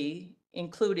Committee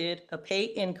included a pay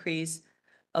increase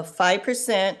of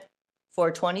 5%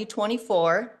 for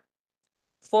 2024,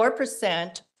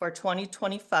 4% for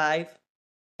 2025,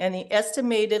 and the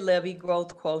estimated levy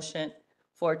growth quotient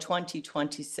for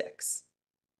 2026.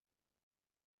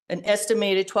 An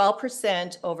estimated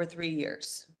 12% over 3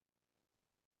 years.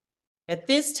 At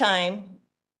this time,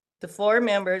 the 4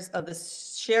 members of the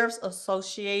Sheriff's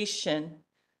Association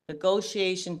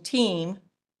negotiation team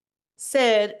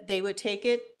said they would take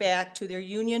it back to their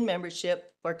union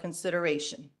membership for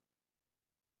consideration.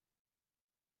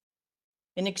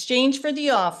 In exchange for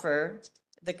the offer,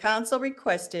 the council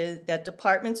requested that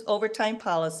department's overtime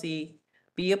policy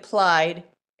be applied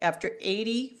after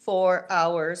 84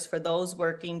 hours for those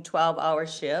working 12-hour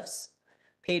shifts,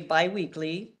 paid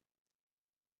biweekly,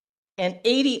 and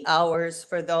 80 hours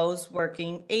for those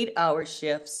working 8-hour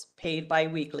shifts, paid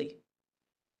biweekly.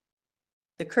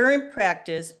 The current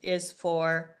practice is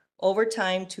for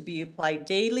overtime to be applied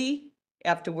daily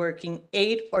after working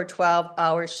 8 or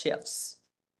 12-hour shifts,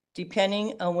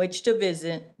 depending on which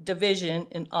division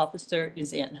an officer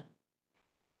is in.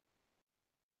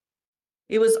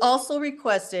 It was also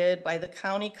requested by the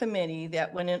county committee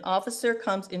that when an officer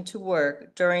comes into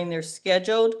work during their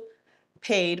scheduled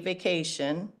paid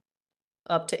vacation,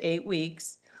 up to 8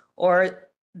 weeks, or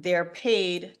their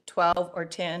paid 12 or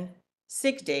 10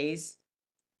 sick days,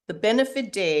 the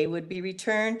benefit day would be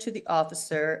returned to the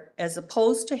officer as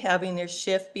opposed to having their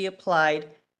shift be applied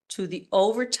to the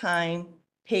overtime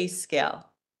pay scale,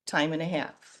 time and a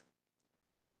half.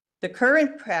 The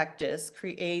current practice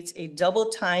creates a double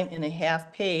time and a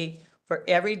half pay for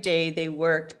every day they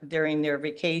worked during their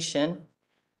vacation.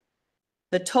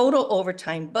 The total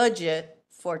overtime budget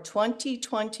for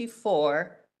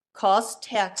 2024 cost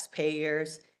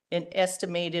taxpayers an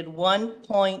estimated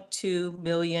 $1.2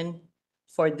 million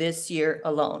for this year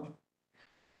alone.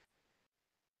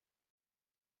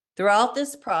 Throughout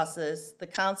this process, the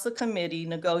council committee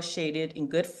negotiated in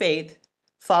good faith,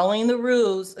 following the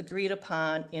rules agreed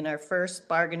upon in our first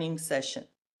bargaining session.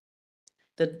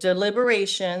 The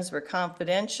deliberations were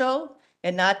confidential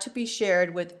and not to be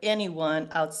shared with anyone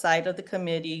outside of the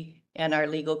committee and our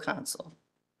legal counsel.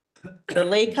 The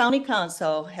Lake County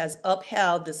Council has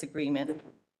upheld this agreement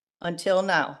until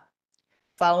now,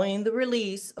 following the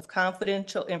release of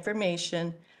confidential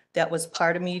information that was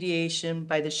part of mediation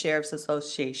by the Sheriff's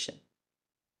Association.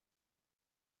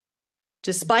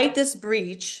 Despite this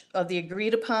breach of the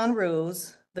agreed-upon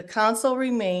rules, the council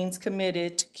remains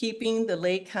committed to keeping the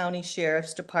Lake County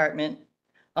Sheriff's Department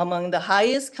among the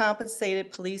highest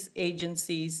compensated police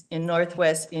agencies in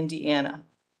Northwest Indiana,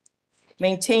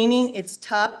 maintaining its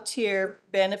top-tier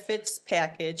benefits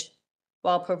package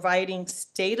while providing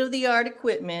state-of-the-art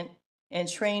equipment and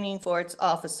training for its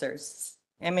officers,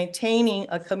 and maintaining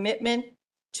a commitment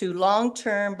to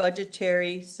long-term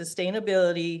budgetary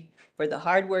sustainability for the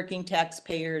hardworking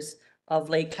taxpayers of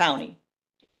Lake County.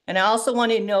 And I also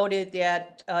want to note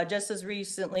that just as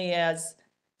recently as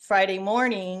Friday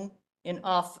morning, an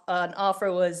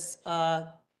offer was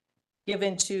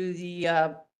given to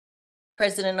the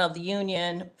president of the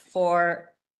union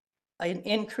for an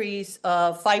increase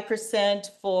of 5%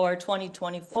 for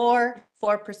 2024,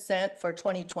 4% for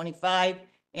 2025,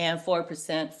 and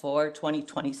 4% for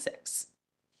 2026.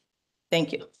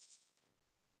 Thank you.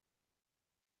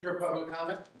 Your public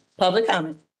comment? Public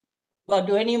comment. Well,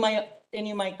 do any of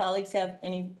my colleagues have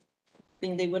anything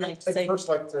they would like to say? I'd first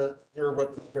like to hear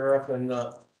what the sheriff and,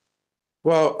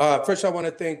 Well, first I want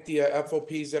to thank the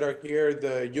FOPs that are here,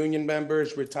 the union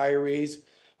members, retirees,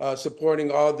 supporting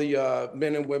all the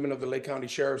men and women of the Lake County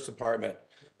Sheriff's Department.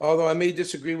 Although I may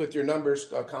disagree with your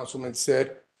numbers, Councilman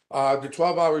Sid, the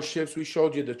 12-hour shifts, we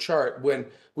showed you the chart. When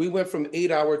we went from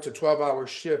 8-hour to 12-hour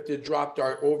shift, it dropped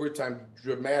our overtime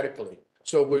dramatically.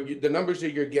 So the numbers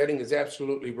that you're getting is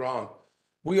absolutely wrong.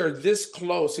 We are this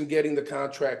close in getting the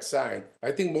contract signed.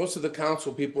 I think most of the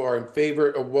council people are in favor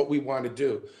of what we want to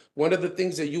do. One of the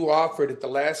things that you offered at the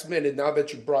last minute, now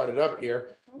that you brought it up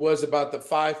here, was about the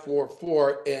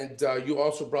 544, and you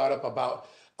also brought up about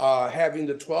having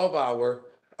the 12-hour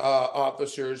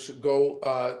officers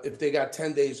go, if they got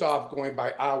 10 days off, going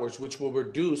by hours, which will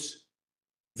reduce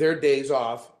their days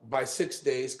off by 6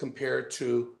 days compared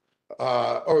to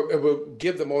or it will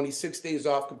give them only 6 days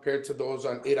off compared to those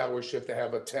on 8-hour shift that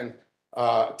have a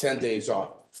 10 days off.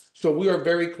 So we are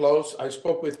very close. I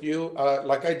spoke with you,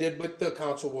 like I did with the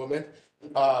councilwoman.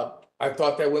 I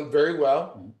thought that went very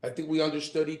well. I think we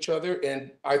understood each other, and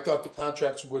I thought the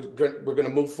contracts were going to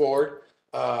move forward.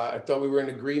 I thought we were in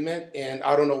agreement, and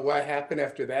I don't know what happened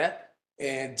after that.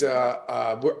 And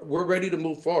we're ready to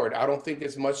move forward. I don't think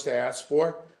it's much to ask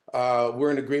for.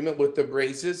 We're in agreement with the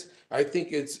raises. I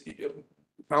think it's,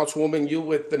 Councilwoman, you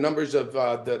with the numbers of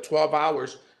the 12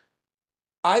 hours.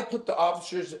 I put the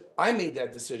officers, I made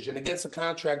that decision against the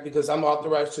contract because I'm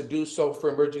authorized to do so for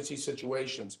emergency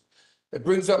situations. It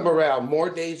brings up morale, more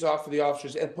days off for the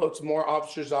officers, and puts more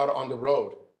officers out on the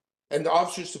road. And the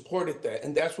officers supported that,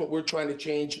 and that's what we're trying to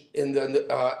change in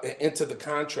the into the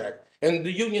contract. And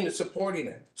the union is supporting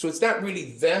it. So it's not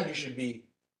really them you should be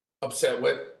upset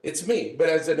with, it's me. But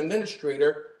as an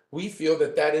administrator, we feel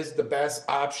that that is the best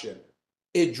option.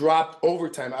 It dropped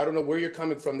overtime. I don't know where you're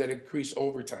coming from that increased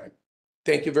overtime.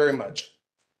 Thank you very much.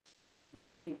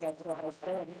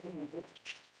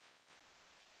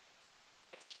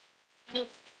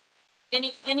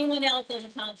 Anyone else in the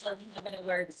council have any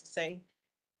words to say?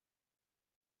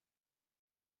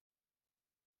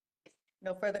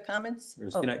 No further comments?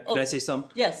 Can I say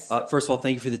something? Yes. First of all,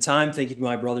 thank you for the time. Thank you to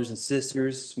my brothers and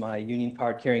sisters, my union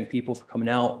card carrying people for coming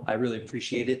out. I really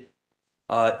appreciate it.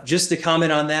 Just to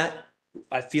comment on that,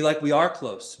 I feel like we are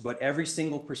close, but every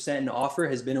single percent in offer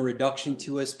has been a reduction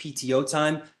to us, PTO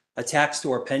time, a tax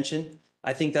to our pension.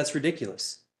 I think that's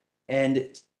ridiculous. And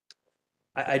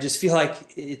I just feel like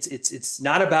it's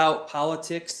not about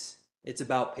politics. It's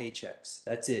about paychecks.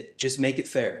 That's it. Just make it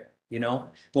fair. You know,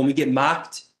 when we get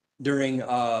mocked during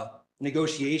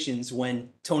negotiations, when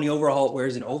Tony Overholt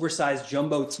wears an oversized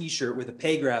jumbo T-shirt with a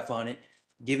pay graph on it,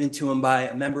 given to him by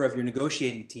a member of your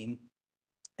negotiating team,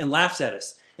 and laughs at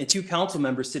us, and two council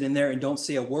members sit in there and don't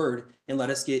say a word and let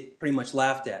us get pretty much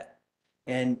laughed at.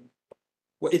 And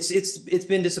it's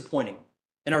been disappointing,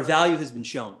 and our value has been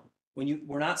shown.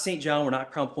 We're not St. John, we're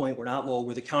not Crown Point, we're not Lowell,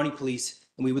 we're the county police,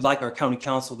 and we would like our county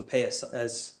council to pay us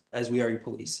as we are your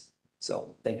police.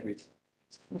 So thank you.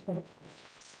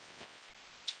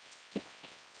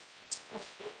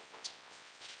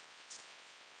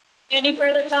 Any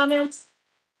further comments?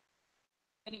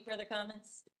 Any further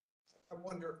comments? I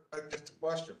wonder, just a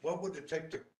question, what would it take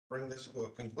to bring this to a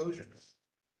conclusion?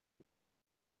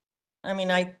 I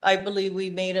mean, I believe we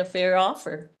made a fair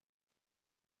offer.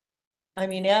 I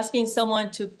mean, asking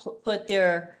someone to put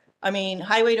their, I mean,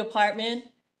 highway department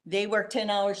they work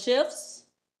 10-hour shifts.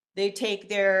 And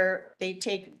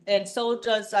so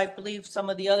does, I believe, some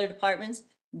of the other departments.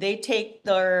 They take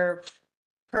their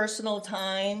personal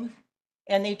time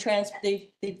and they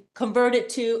convert it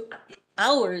to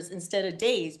hours instead of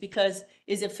days, because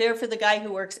is it fair for the guy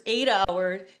who works 8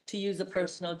 hours to use a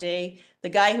personal day? The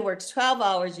guy who works 12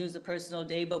 hours use a personal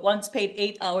day, but one's paid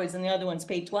 8 hours and the other one's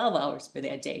paid 12 hours for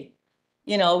that day.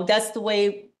 You know, that's the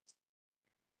way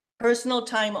personal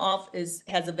time off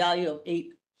has a value of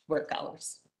 8 work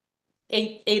hours.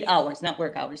 8 hours, not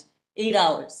work hours, 8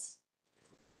 hours.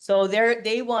 So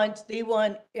they want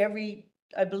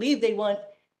I believe they want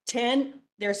 10,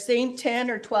 they're saying 10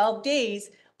 or 12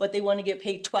 days, but they want to get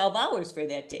paid 12 hours for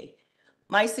that day.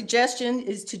 My suggestion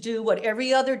is to do what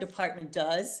every other department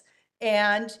does,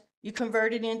 and you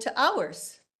convert it into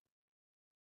hours.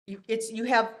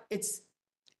 It's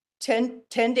 10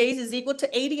 days is equal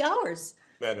to 80 hours.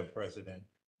 Madam President.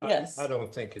 Yes. I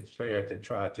don't think it's fair to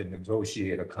try to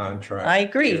negotiate a contract. I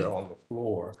agree. Here on the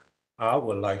floor. I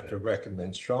would like to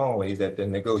recommend strongly that the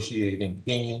negotiating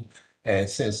team, and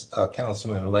since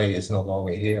Councilman Lay is no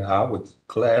longer here, I would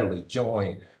gladly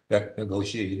join that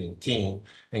negotiating team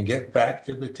and get back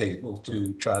to the table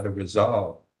to try to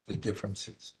resolve the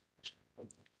differences.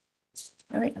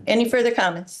 All right, any further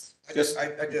comments? I just,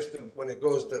 when it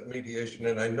goes to mediation,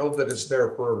 and I know that it's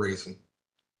there for a reason,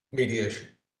 mediation.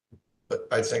 But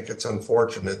I think it's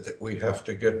unfortunate that we have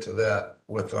to get to that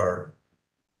with our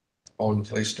own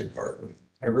police department.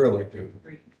 I really do.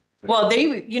 Well,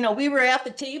 we were at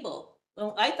the table.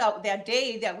 Well, I thought that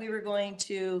day that we were going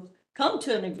to come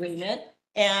to an agreement,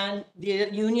 and the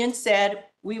union said,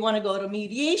 we want to go to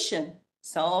mediation.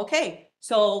 So, okay,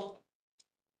 so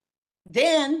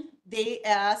then they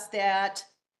asked that,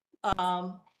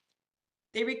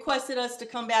 they requested us to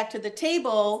come back to the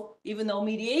table, even though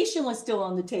mediation was still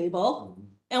on the table.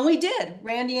 And we did.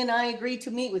 Randy and I agreed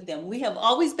to meet with them. We have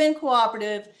always been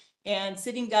cooperative and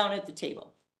sitting down at the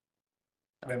table.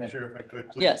 Madam Chair, if I could,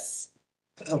 please. Yes.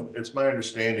 It's my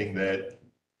understanding that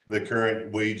the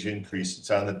current wage increase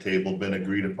that's on the table, been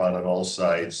agreed upon on all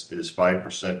sides, is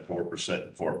 5%, 4%,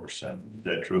 and 4%. Is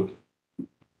that true?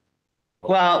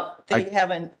 Well, they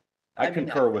haven't. I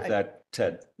concur with that,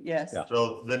 Ted. Yes. Yeah.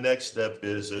 So the next step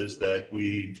is that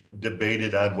we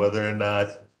debated on whether or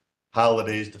not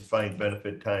holidays defined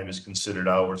benefit time is considered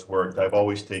hours worked. I've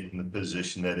always taken the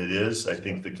position that it is. I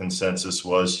think the consensus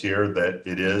was here that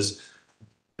it is.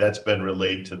 That's been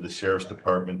relayed to the sheriff's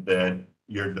department, that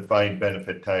your defined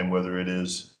benefit time, whether it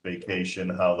is vacation,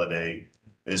 holiday,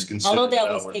 is considered. Although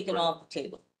that was hours taken worked. off the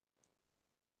table.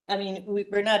 I mean,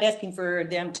 we're not asking for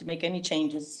them to make any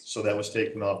changes. So that was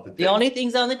taken off the The table. only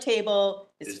things on the table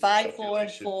is Is the 5, 4, and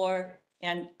calculation. 4,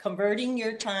 and converting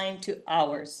your time to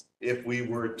hours. If we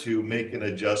were to make an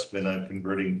adjustment on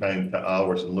converting time to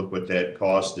hours and look what that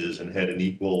cost is and had an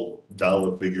equal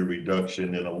dollar figure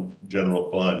reduction in a general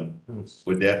fund,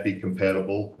 would that be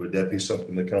compatible? Would that be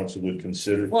something the council would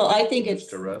consider? Well, I think it's,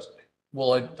 To rest?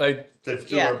 Well, I, To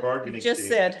do Yeah, our bargaining just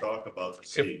stage, said. talk about the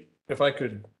seat. if I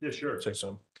could Yeah, sure. say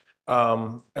some.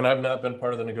 And I've not been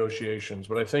part of the negotiations,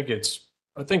 but I think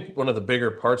one of the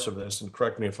bigger parts of this, and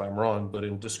correct me if I'm wrong, but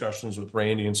in discussions with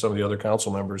Randy and some of the other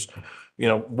council members,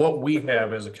 what we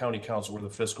have as a county council, we're the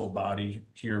fiscal body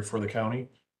here for the county.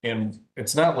 And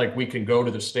it's not like we can go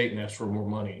to the state and ask for more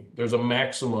money. There's a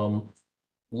maximum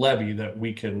levy that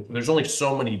there's only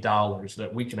so many dollars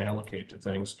that we can allocate to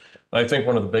things. I think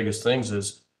one of the biggest things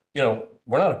is,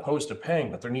 we're not opposed to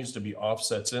paying, but there needs to be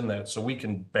offsets in that so we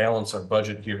can balance our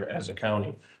budget here as a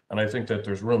county. And I think that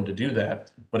there's room to do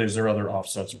that, but is there other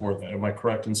offsets for that? Am I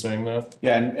correct in saying that?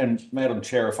 Yeah, and Madam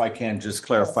Chair, if I can just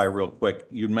clarify real quick,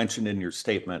 you mentioned in your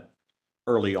statement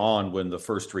early on when the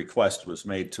first request was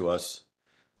made to us,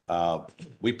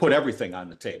 we put everything on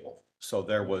the table. So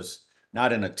there was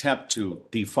not an attempt to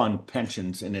defund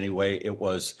pensions in any way. It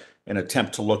was an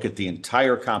attempt to look at the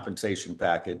entire compensation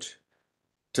package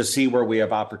to see where we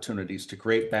have opportunities to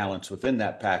create balance within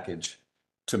that package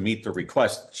to meet the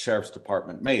request the Sheriff's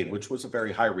Department made, which was a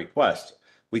very high request.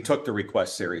 We took the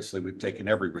request seriously. We've taken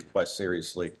every request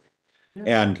seriously.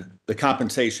 And the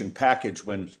compensation package,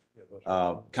 when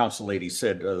Council Lady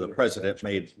said, the president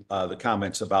made the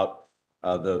comments about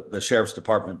the Sheriff's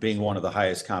Department being one of the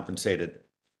highest compensated.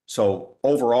 So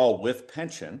overall, with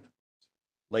pension,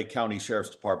 Lake County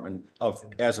Sheriff's Department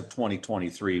as of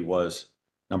 2023 was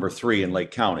number 3 in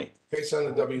Lake County. Based on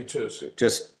the W-2s.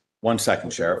 Just 1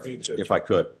 second, Sheriff, if I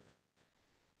could.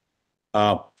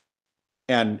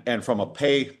 And from a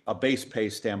base pay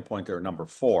standpoint, they're number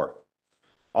 4.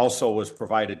 Also was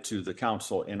provided to the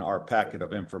council in our packet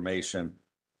of information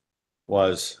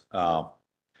was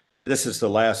this is the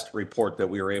last report that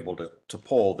we were able to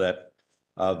pull that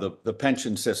the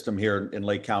pension system here in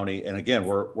Lake County, and again,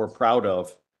 we're proud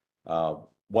of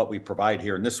what we provide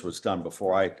here, and this was done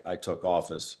before I took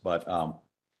office, but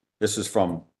this is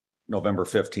from November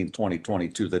 15th,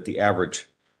 2022, that the average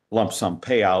lump sum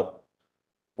payout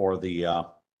for the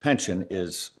pension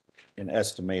is an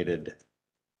estimated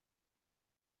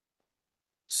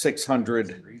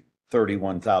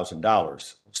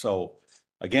 $631,000. So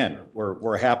again,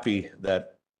 we're happy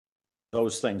that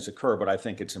those things occur, but I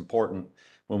think it's important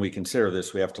when we consider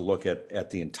this, we have to look at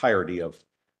the entirety of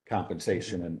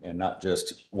compensation and not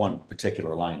just one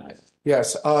particular line item.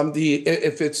 Yes,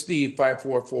 if it's the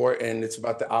 544 and it's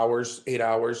about the hours, 8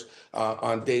 hours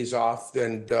on days off,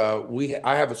 then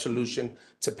I have a solution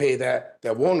to pay that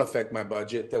won't affect my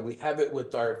budget, that we have it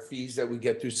with our fees that we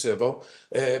get through civil.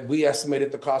 We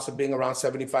estimated the cost of being around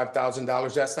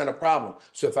 $75,000. That's not a problem.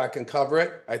 So if I can cover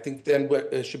it, I think then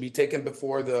it should be taken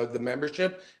before the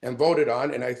membership and voted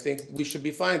on, and I think we should be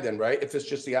fine then, right? If it's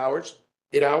just the hours,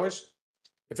 8 hours,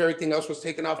 if everything else was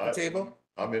taken off the table?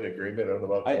 I'm in agreement. I don't know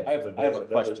about. I have a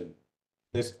question.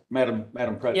 This, Madam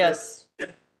President. Yes.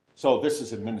 So this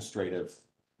is administrative,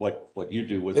 what you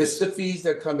do with It's this, the fees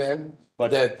that come in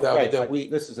but that we.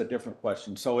 this is a different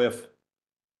question. So if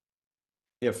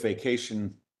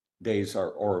vacation days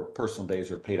or personal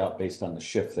days are paid out based on the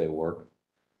shift they work,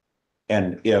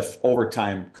 and if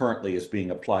overtime currently is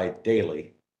being applied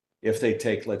daily, if they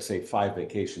take, let's say, 5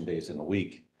 vacation days in a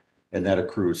week, and that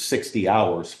accrues 60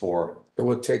 hours for. It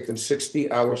would take them 60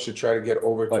 hours to try to get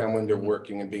overtime when they're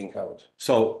working and being held.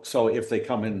 So if they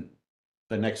come in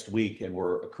the next week and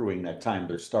we're accruing that time,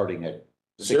 they're starting at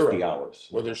 60 Zero. hours.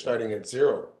 Well, they're starting at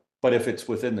 0. But if it's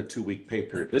within the 2-week pay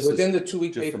period, this is. Within the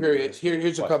 2-week just pay from- period,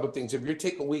 here's a What? couple of things. If you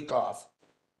take a week off,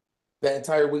 that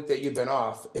entire week that you've been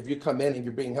off, if you come in and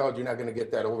you're being held, you're not gonna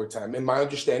get that overtime. And my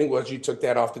understanding was you took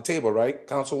that off the table, right,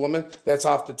 Councilwoman? That's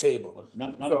off the table.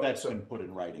 None of that's been put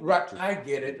in writing. Right, I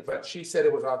get it, but she said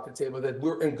it was off the table, that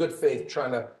we're in good faith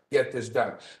trying to get this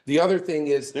done. The other thing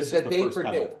is This is that the day first for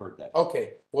time day. I've heard that.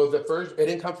 Okay, well, it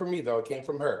didn't come from me though, it came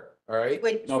from her, all right?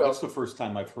 Wait. No, So- that's the first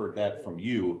time I've heard that from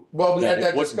you. Well, we had it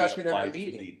that wouldn't be discussion in our applied to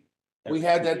meeting. the- We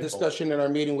had that discussion in our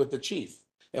meeting with the chief,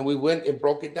 and we went and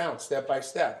broke it down step by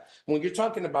step. When you're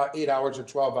talking about 8 hours or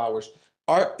 12 hours,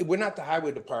 we're not the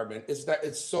highway department. It's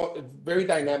very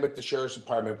dynamic, the sheriff's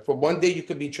department. For one day, you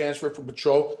could be transferred from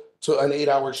patrol to an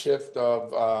 8-hour shift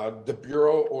of the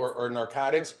bureau or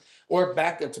narcotics, or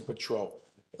back into patrol.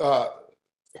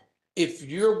 If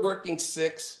you're working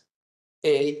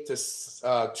 6A to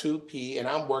 2P, and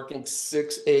I'm working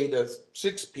 6A to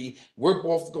 6P, we're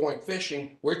both going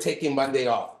fishing, we're taking Monday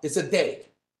off. It's a day.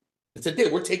 It's a day,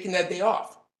 we're taking that day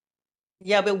off.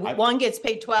 Yeah, but one gets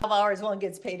paid 12 hours, one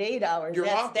gets paid 8 hours. You're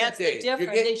off that That's the day. You're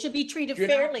difference. getting- They should be treated You're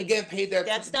not fairly. getting paid that.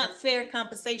 That's not fair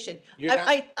compensation. You're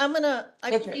not- I'm gonna,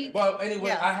 I Okay, believe, well, anyway,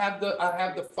 yeah. I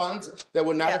have the funds that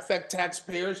will not Yeah. affect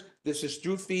taxpayers. This is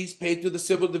through fees paid through the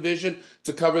civil division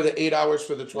to cover the 8 hours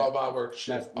for the 12-hour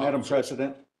shift. Madam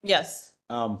President, Yes,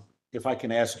 if I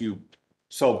can ask you,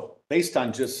 so based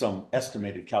on just some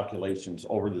estimated calculations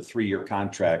over the 3-year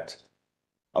contract,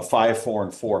 a 5, 4,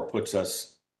 and 4 puts us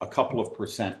a couple of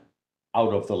percent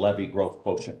out of the levy growth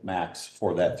quotient max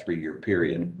for that 3-year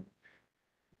period.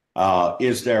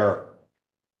 Is there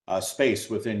a space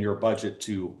within your budget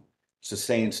to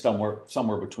sustain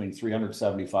somewhere between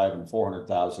 375 and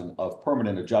 400,000 of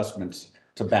permanent adjustments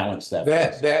to balance that?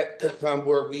 That could come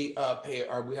where we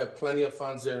we have plenty of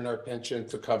funds there in our pension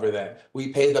to cover that. We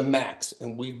pay the max,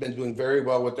 and we've been doing very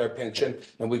well with our pension,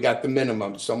 and we got the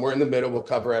minimum. Somewhere in the middle will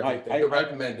cover everything. I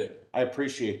recommend it. I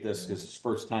appreciate this because it's the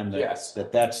first time Yes.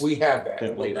 that's. We have that.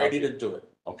 been We're laid out. ready to do it.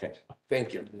 Okay,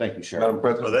 Thank you. thank you, Sheriff. Madam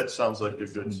President. Well, that sounds like a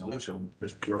good solution,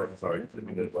 Mr. Jordan. Sorry.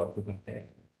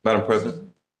 Madam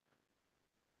President,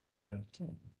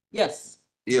 yes.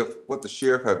 if what the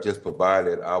sheriff have just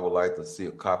provided, I would like to see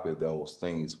a copy of those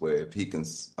things where if he can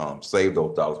save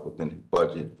those dollars within his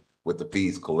budget with the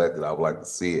fees collected, I would like to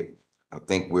see it. I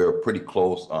think we're pretty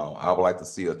close. I would like to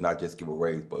see us not just give a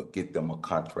raise, but get them a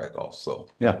contract also.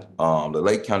 Yeah. The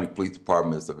Lake County Police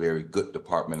Department is a very good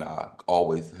department. I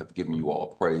always have given you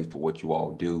all praise for what you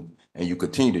all do, and you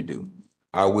continue to do.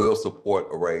 I will support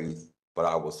a raise, but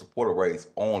I will support a raise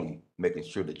only making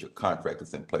sure that your contract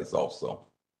is in place also.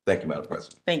 Thank you, Madam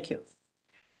President. Thank you.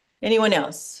 Anyone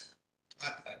else?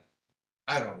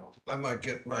 I don't know. I might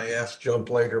get my ass jumped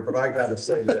later, but I gotta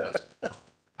say this.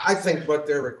 I think what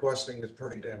they're requesting is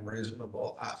pretty damn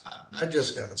reasonable. I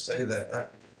just gotta say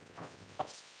that.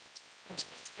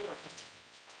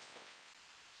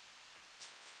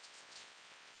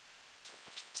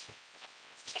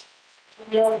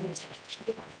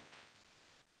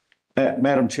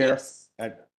 Madam Chair, Yes.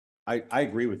 I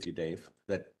agree with you, Dave,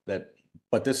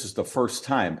 but this is the first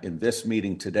time in this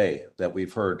meeting today that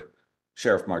we've heard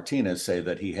Sheriff Martinez say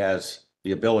that he has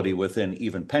the ability within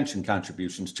even pension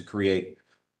contributions to create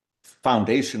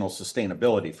foundational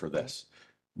sustainability for this.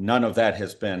 None of that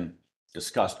has been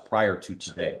discussed prior to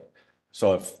today.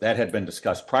 So if that had been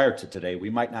discussed prior to today, we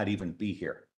might not even be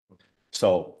here.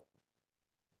 So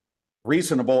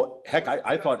reasonable, heck,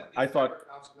 I thought,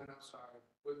 Councilman, I'm sorry.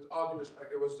 With all due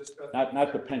respect, it was discussed.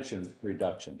 not the pension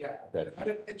reduction. Yeah, That- not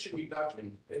a pension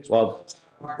reduction. It's- Well,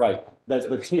 right, that's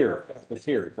the tier,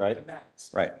 right?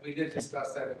 Right. We did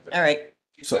discuss that. All right.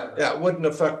 So- Yeah, it wouldn't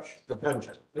affect the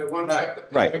pension. It won't affect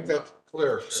the- Right. I think that's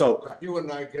clear. So- You and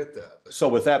I get that. So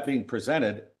with that being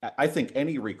presented, I think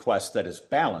any request that is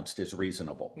balanced is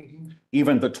reasonable. Mhm.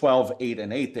 Even the 12, 8,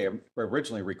 and 8 they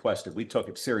originally requested, we took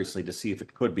it seriously to see if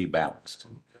it could be balanced.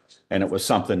 And it was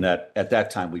something that at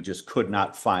that time, we just could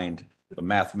not find the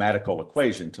mathematical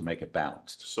equation to make it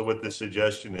balanced. So what the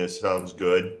suggestion is, sounds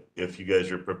good. If you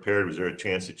guys are prepared, was there a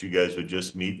chance that you guys would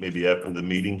just meet maybe after the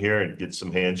meeting here and get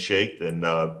some handshake and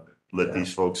let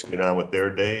these folks get on with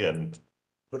their day and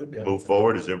move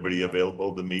forward? Is everybody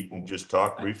available to meet and just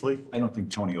talk briefly? I don't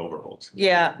think Tony overholds.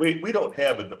 Yeah. We don't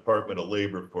have a Department of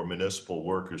Labor for municipal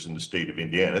workers in the state of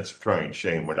Indiana. It's a crying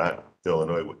shame. We're not in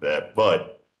Illinois with that,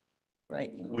 but Right.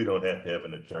 we don't have to have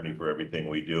an attorney for everything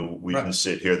we do. We can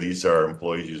sit here. These are our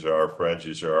employees, these are our friends,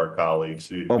 these are our colleagues.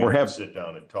 Well, we're We can having- sit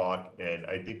down and talk, and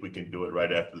I think we can do it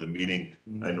right after the meeting.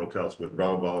 I know Councilman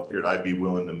Brown volunteered. I'd be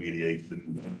willing to mediate the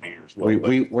mayor as well.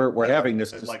 but We're having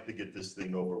this. I'd like to get this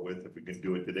thing over with. If we can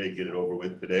do it today, get it over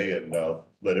with today and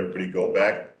let everybody go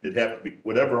back. It'd have to be,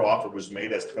 whatever offer was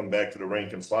made has to come back to the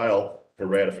rank and file for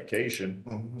ratification.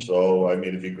 So, I mean,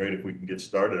 it'd be great if we can get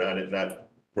started on it, not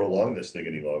prolong this thing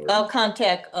any longer. I'll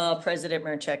contact President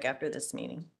Merchek after this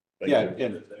meeting. Thank Yeah,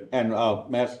 you. and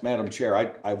Madam Chair,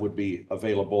 I would be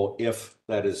available if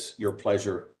that is your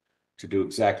pleasure to do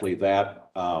exactly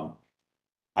that.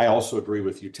 I also agree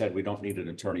with you, Ted. We don't need an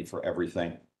attorney for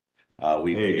everything.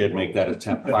 We did make that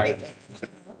attempt.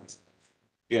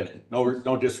 Yeah,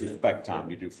 no disrespect, Tom.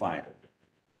 You do fine.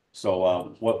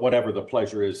 So whatever the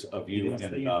pleasure is of you and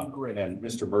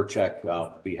Mr.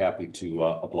 Merchek, be happy to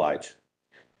oblige.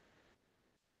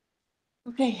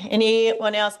 Okay,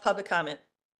 anyone else, public comment?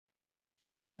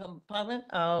 Comment,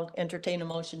 I'll entertain a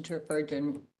motion to refer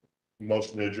to.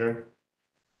 Motion to adjourn.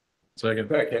 Second.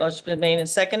 Motion been made and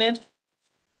seconded.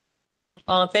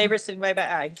 All in favor, signify by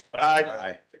aye. Aye.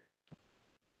 Aye.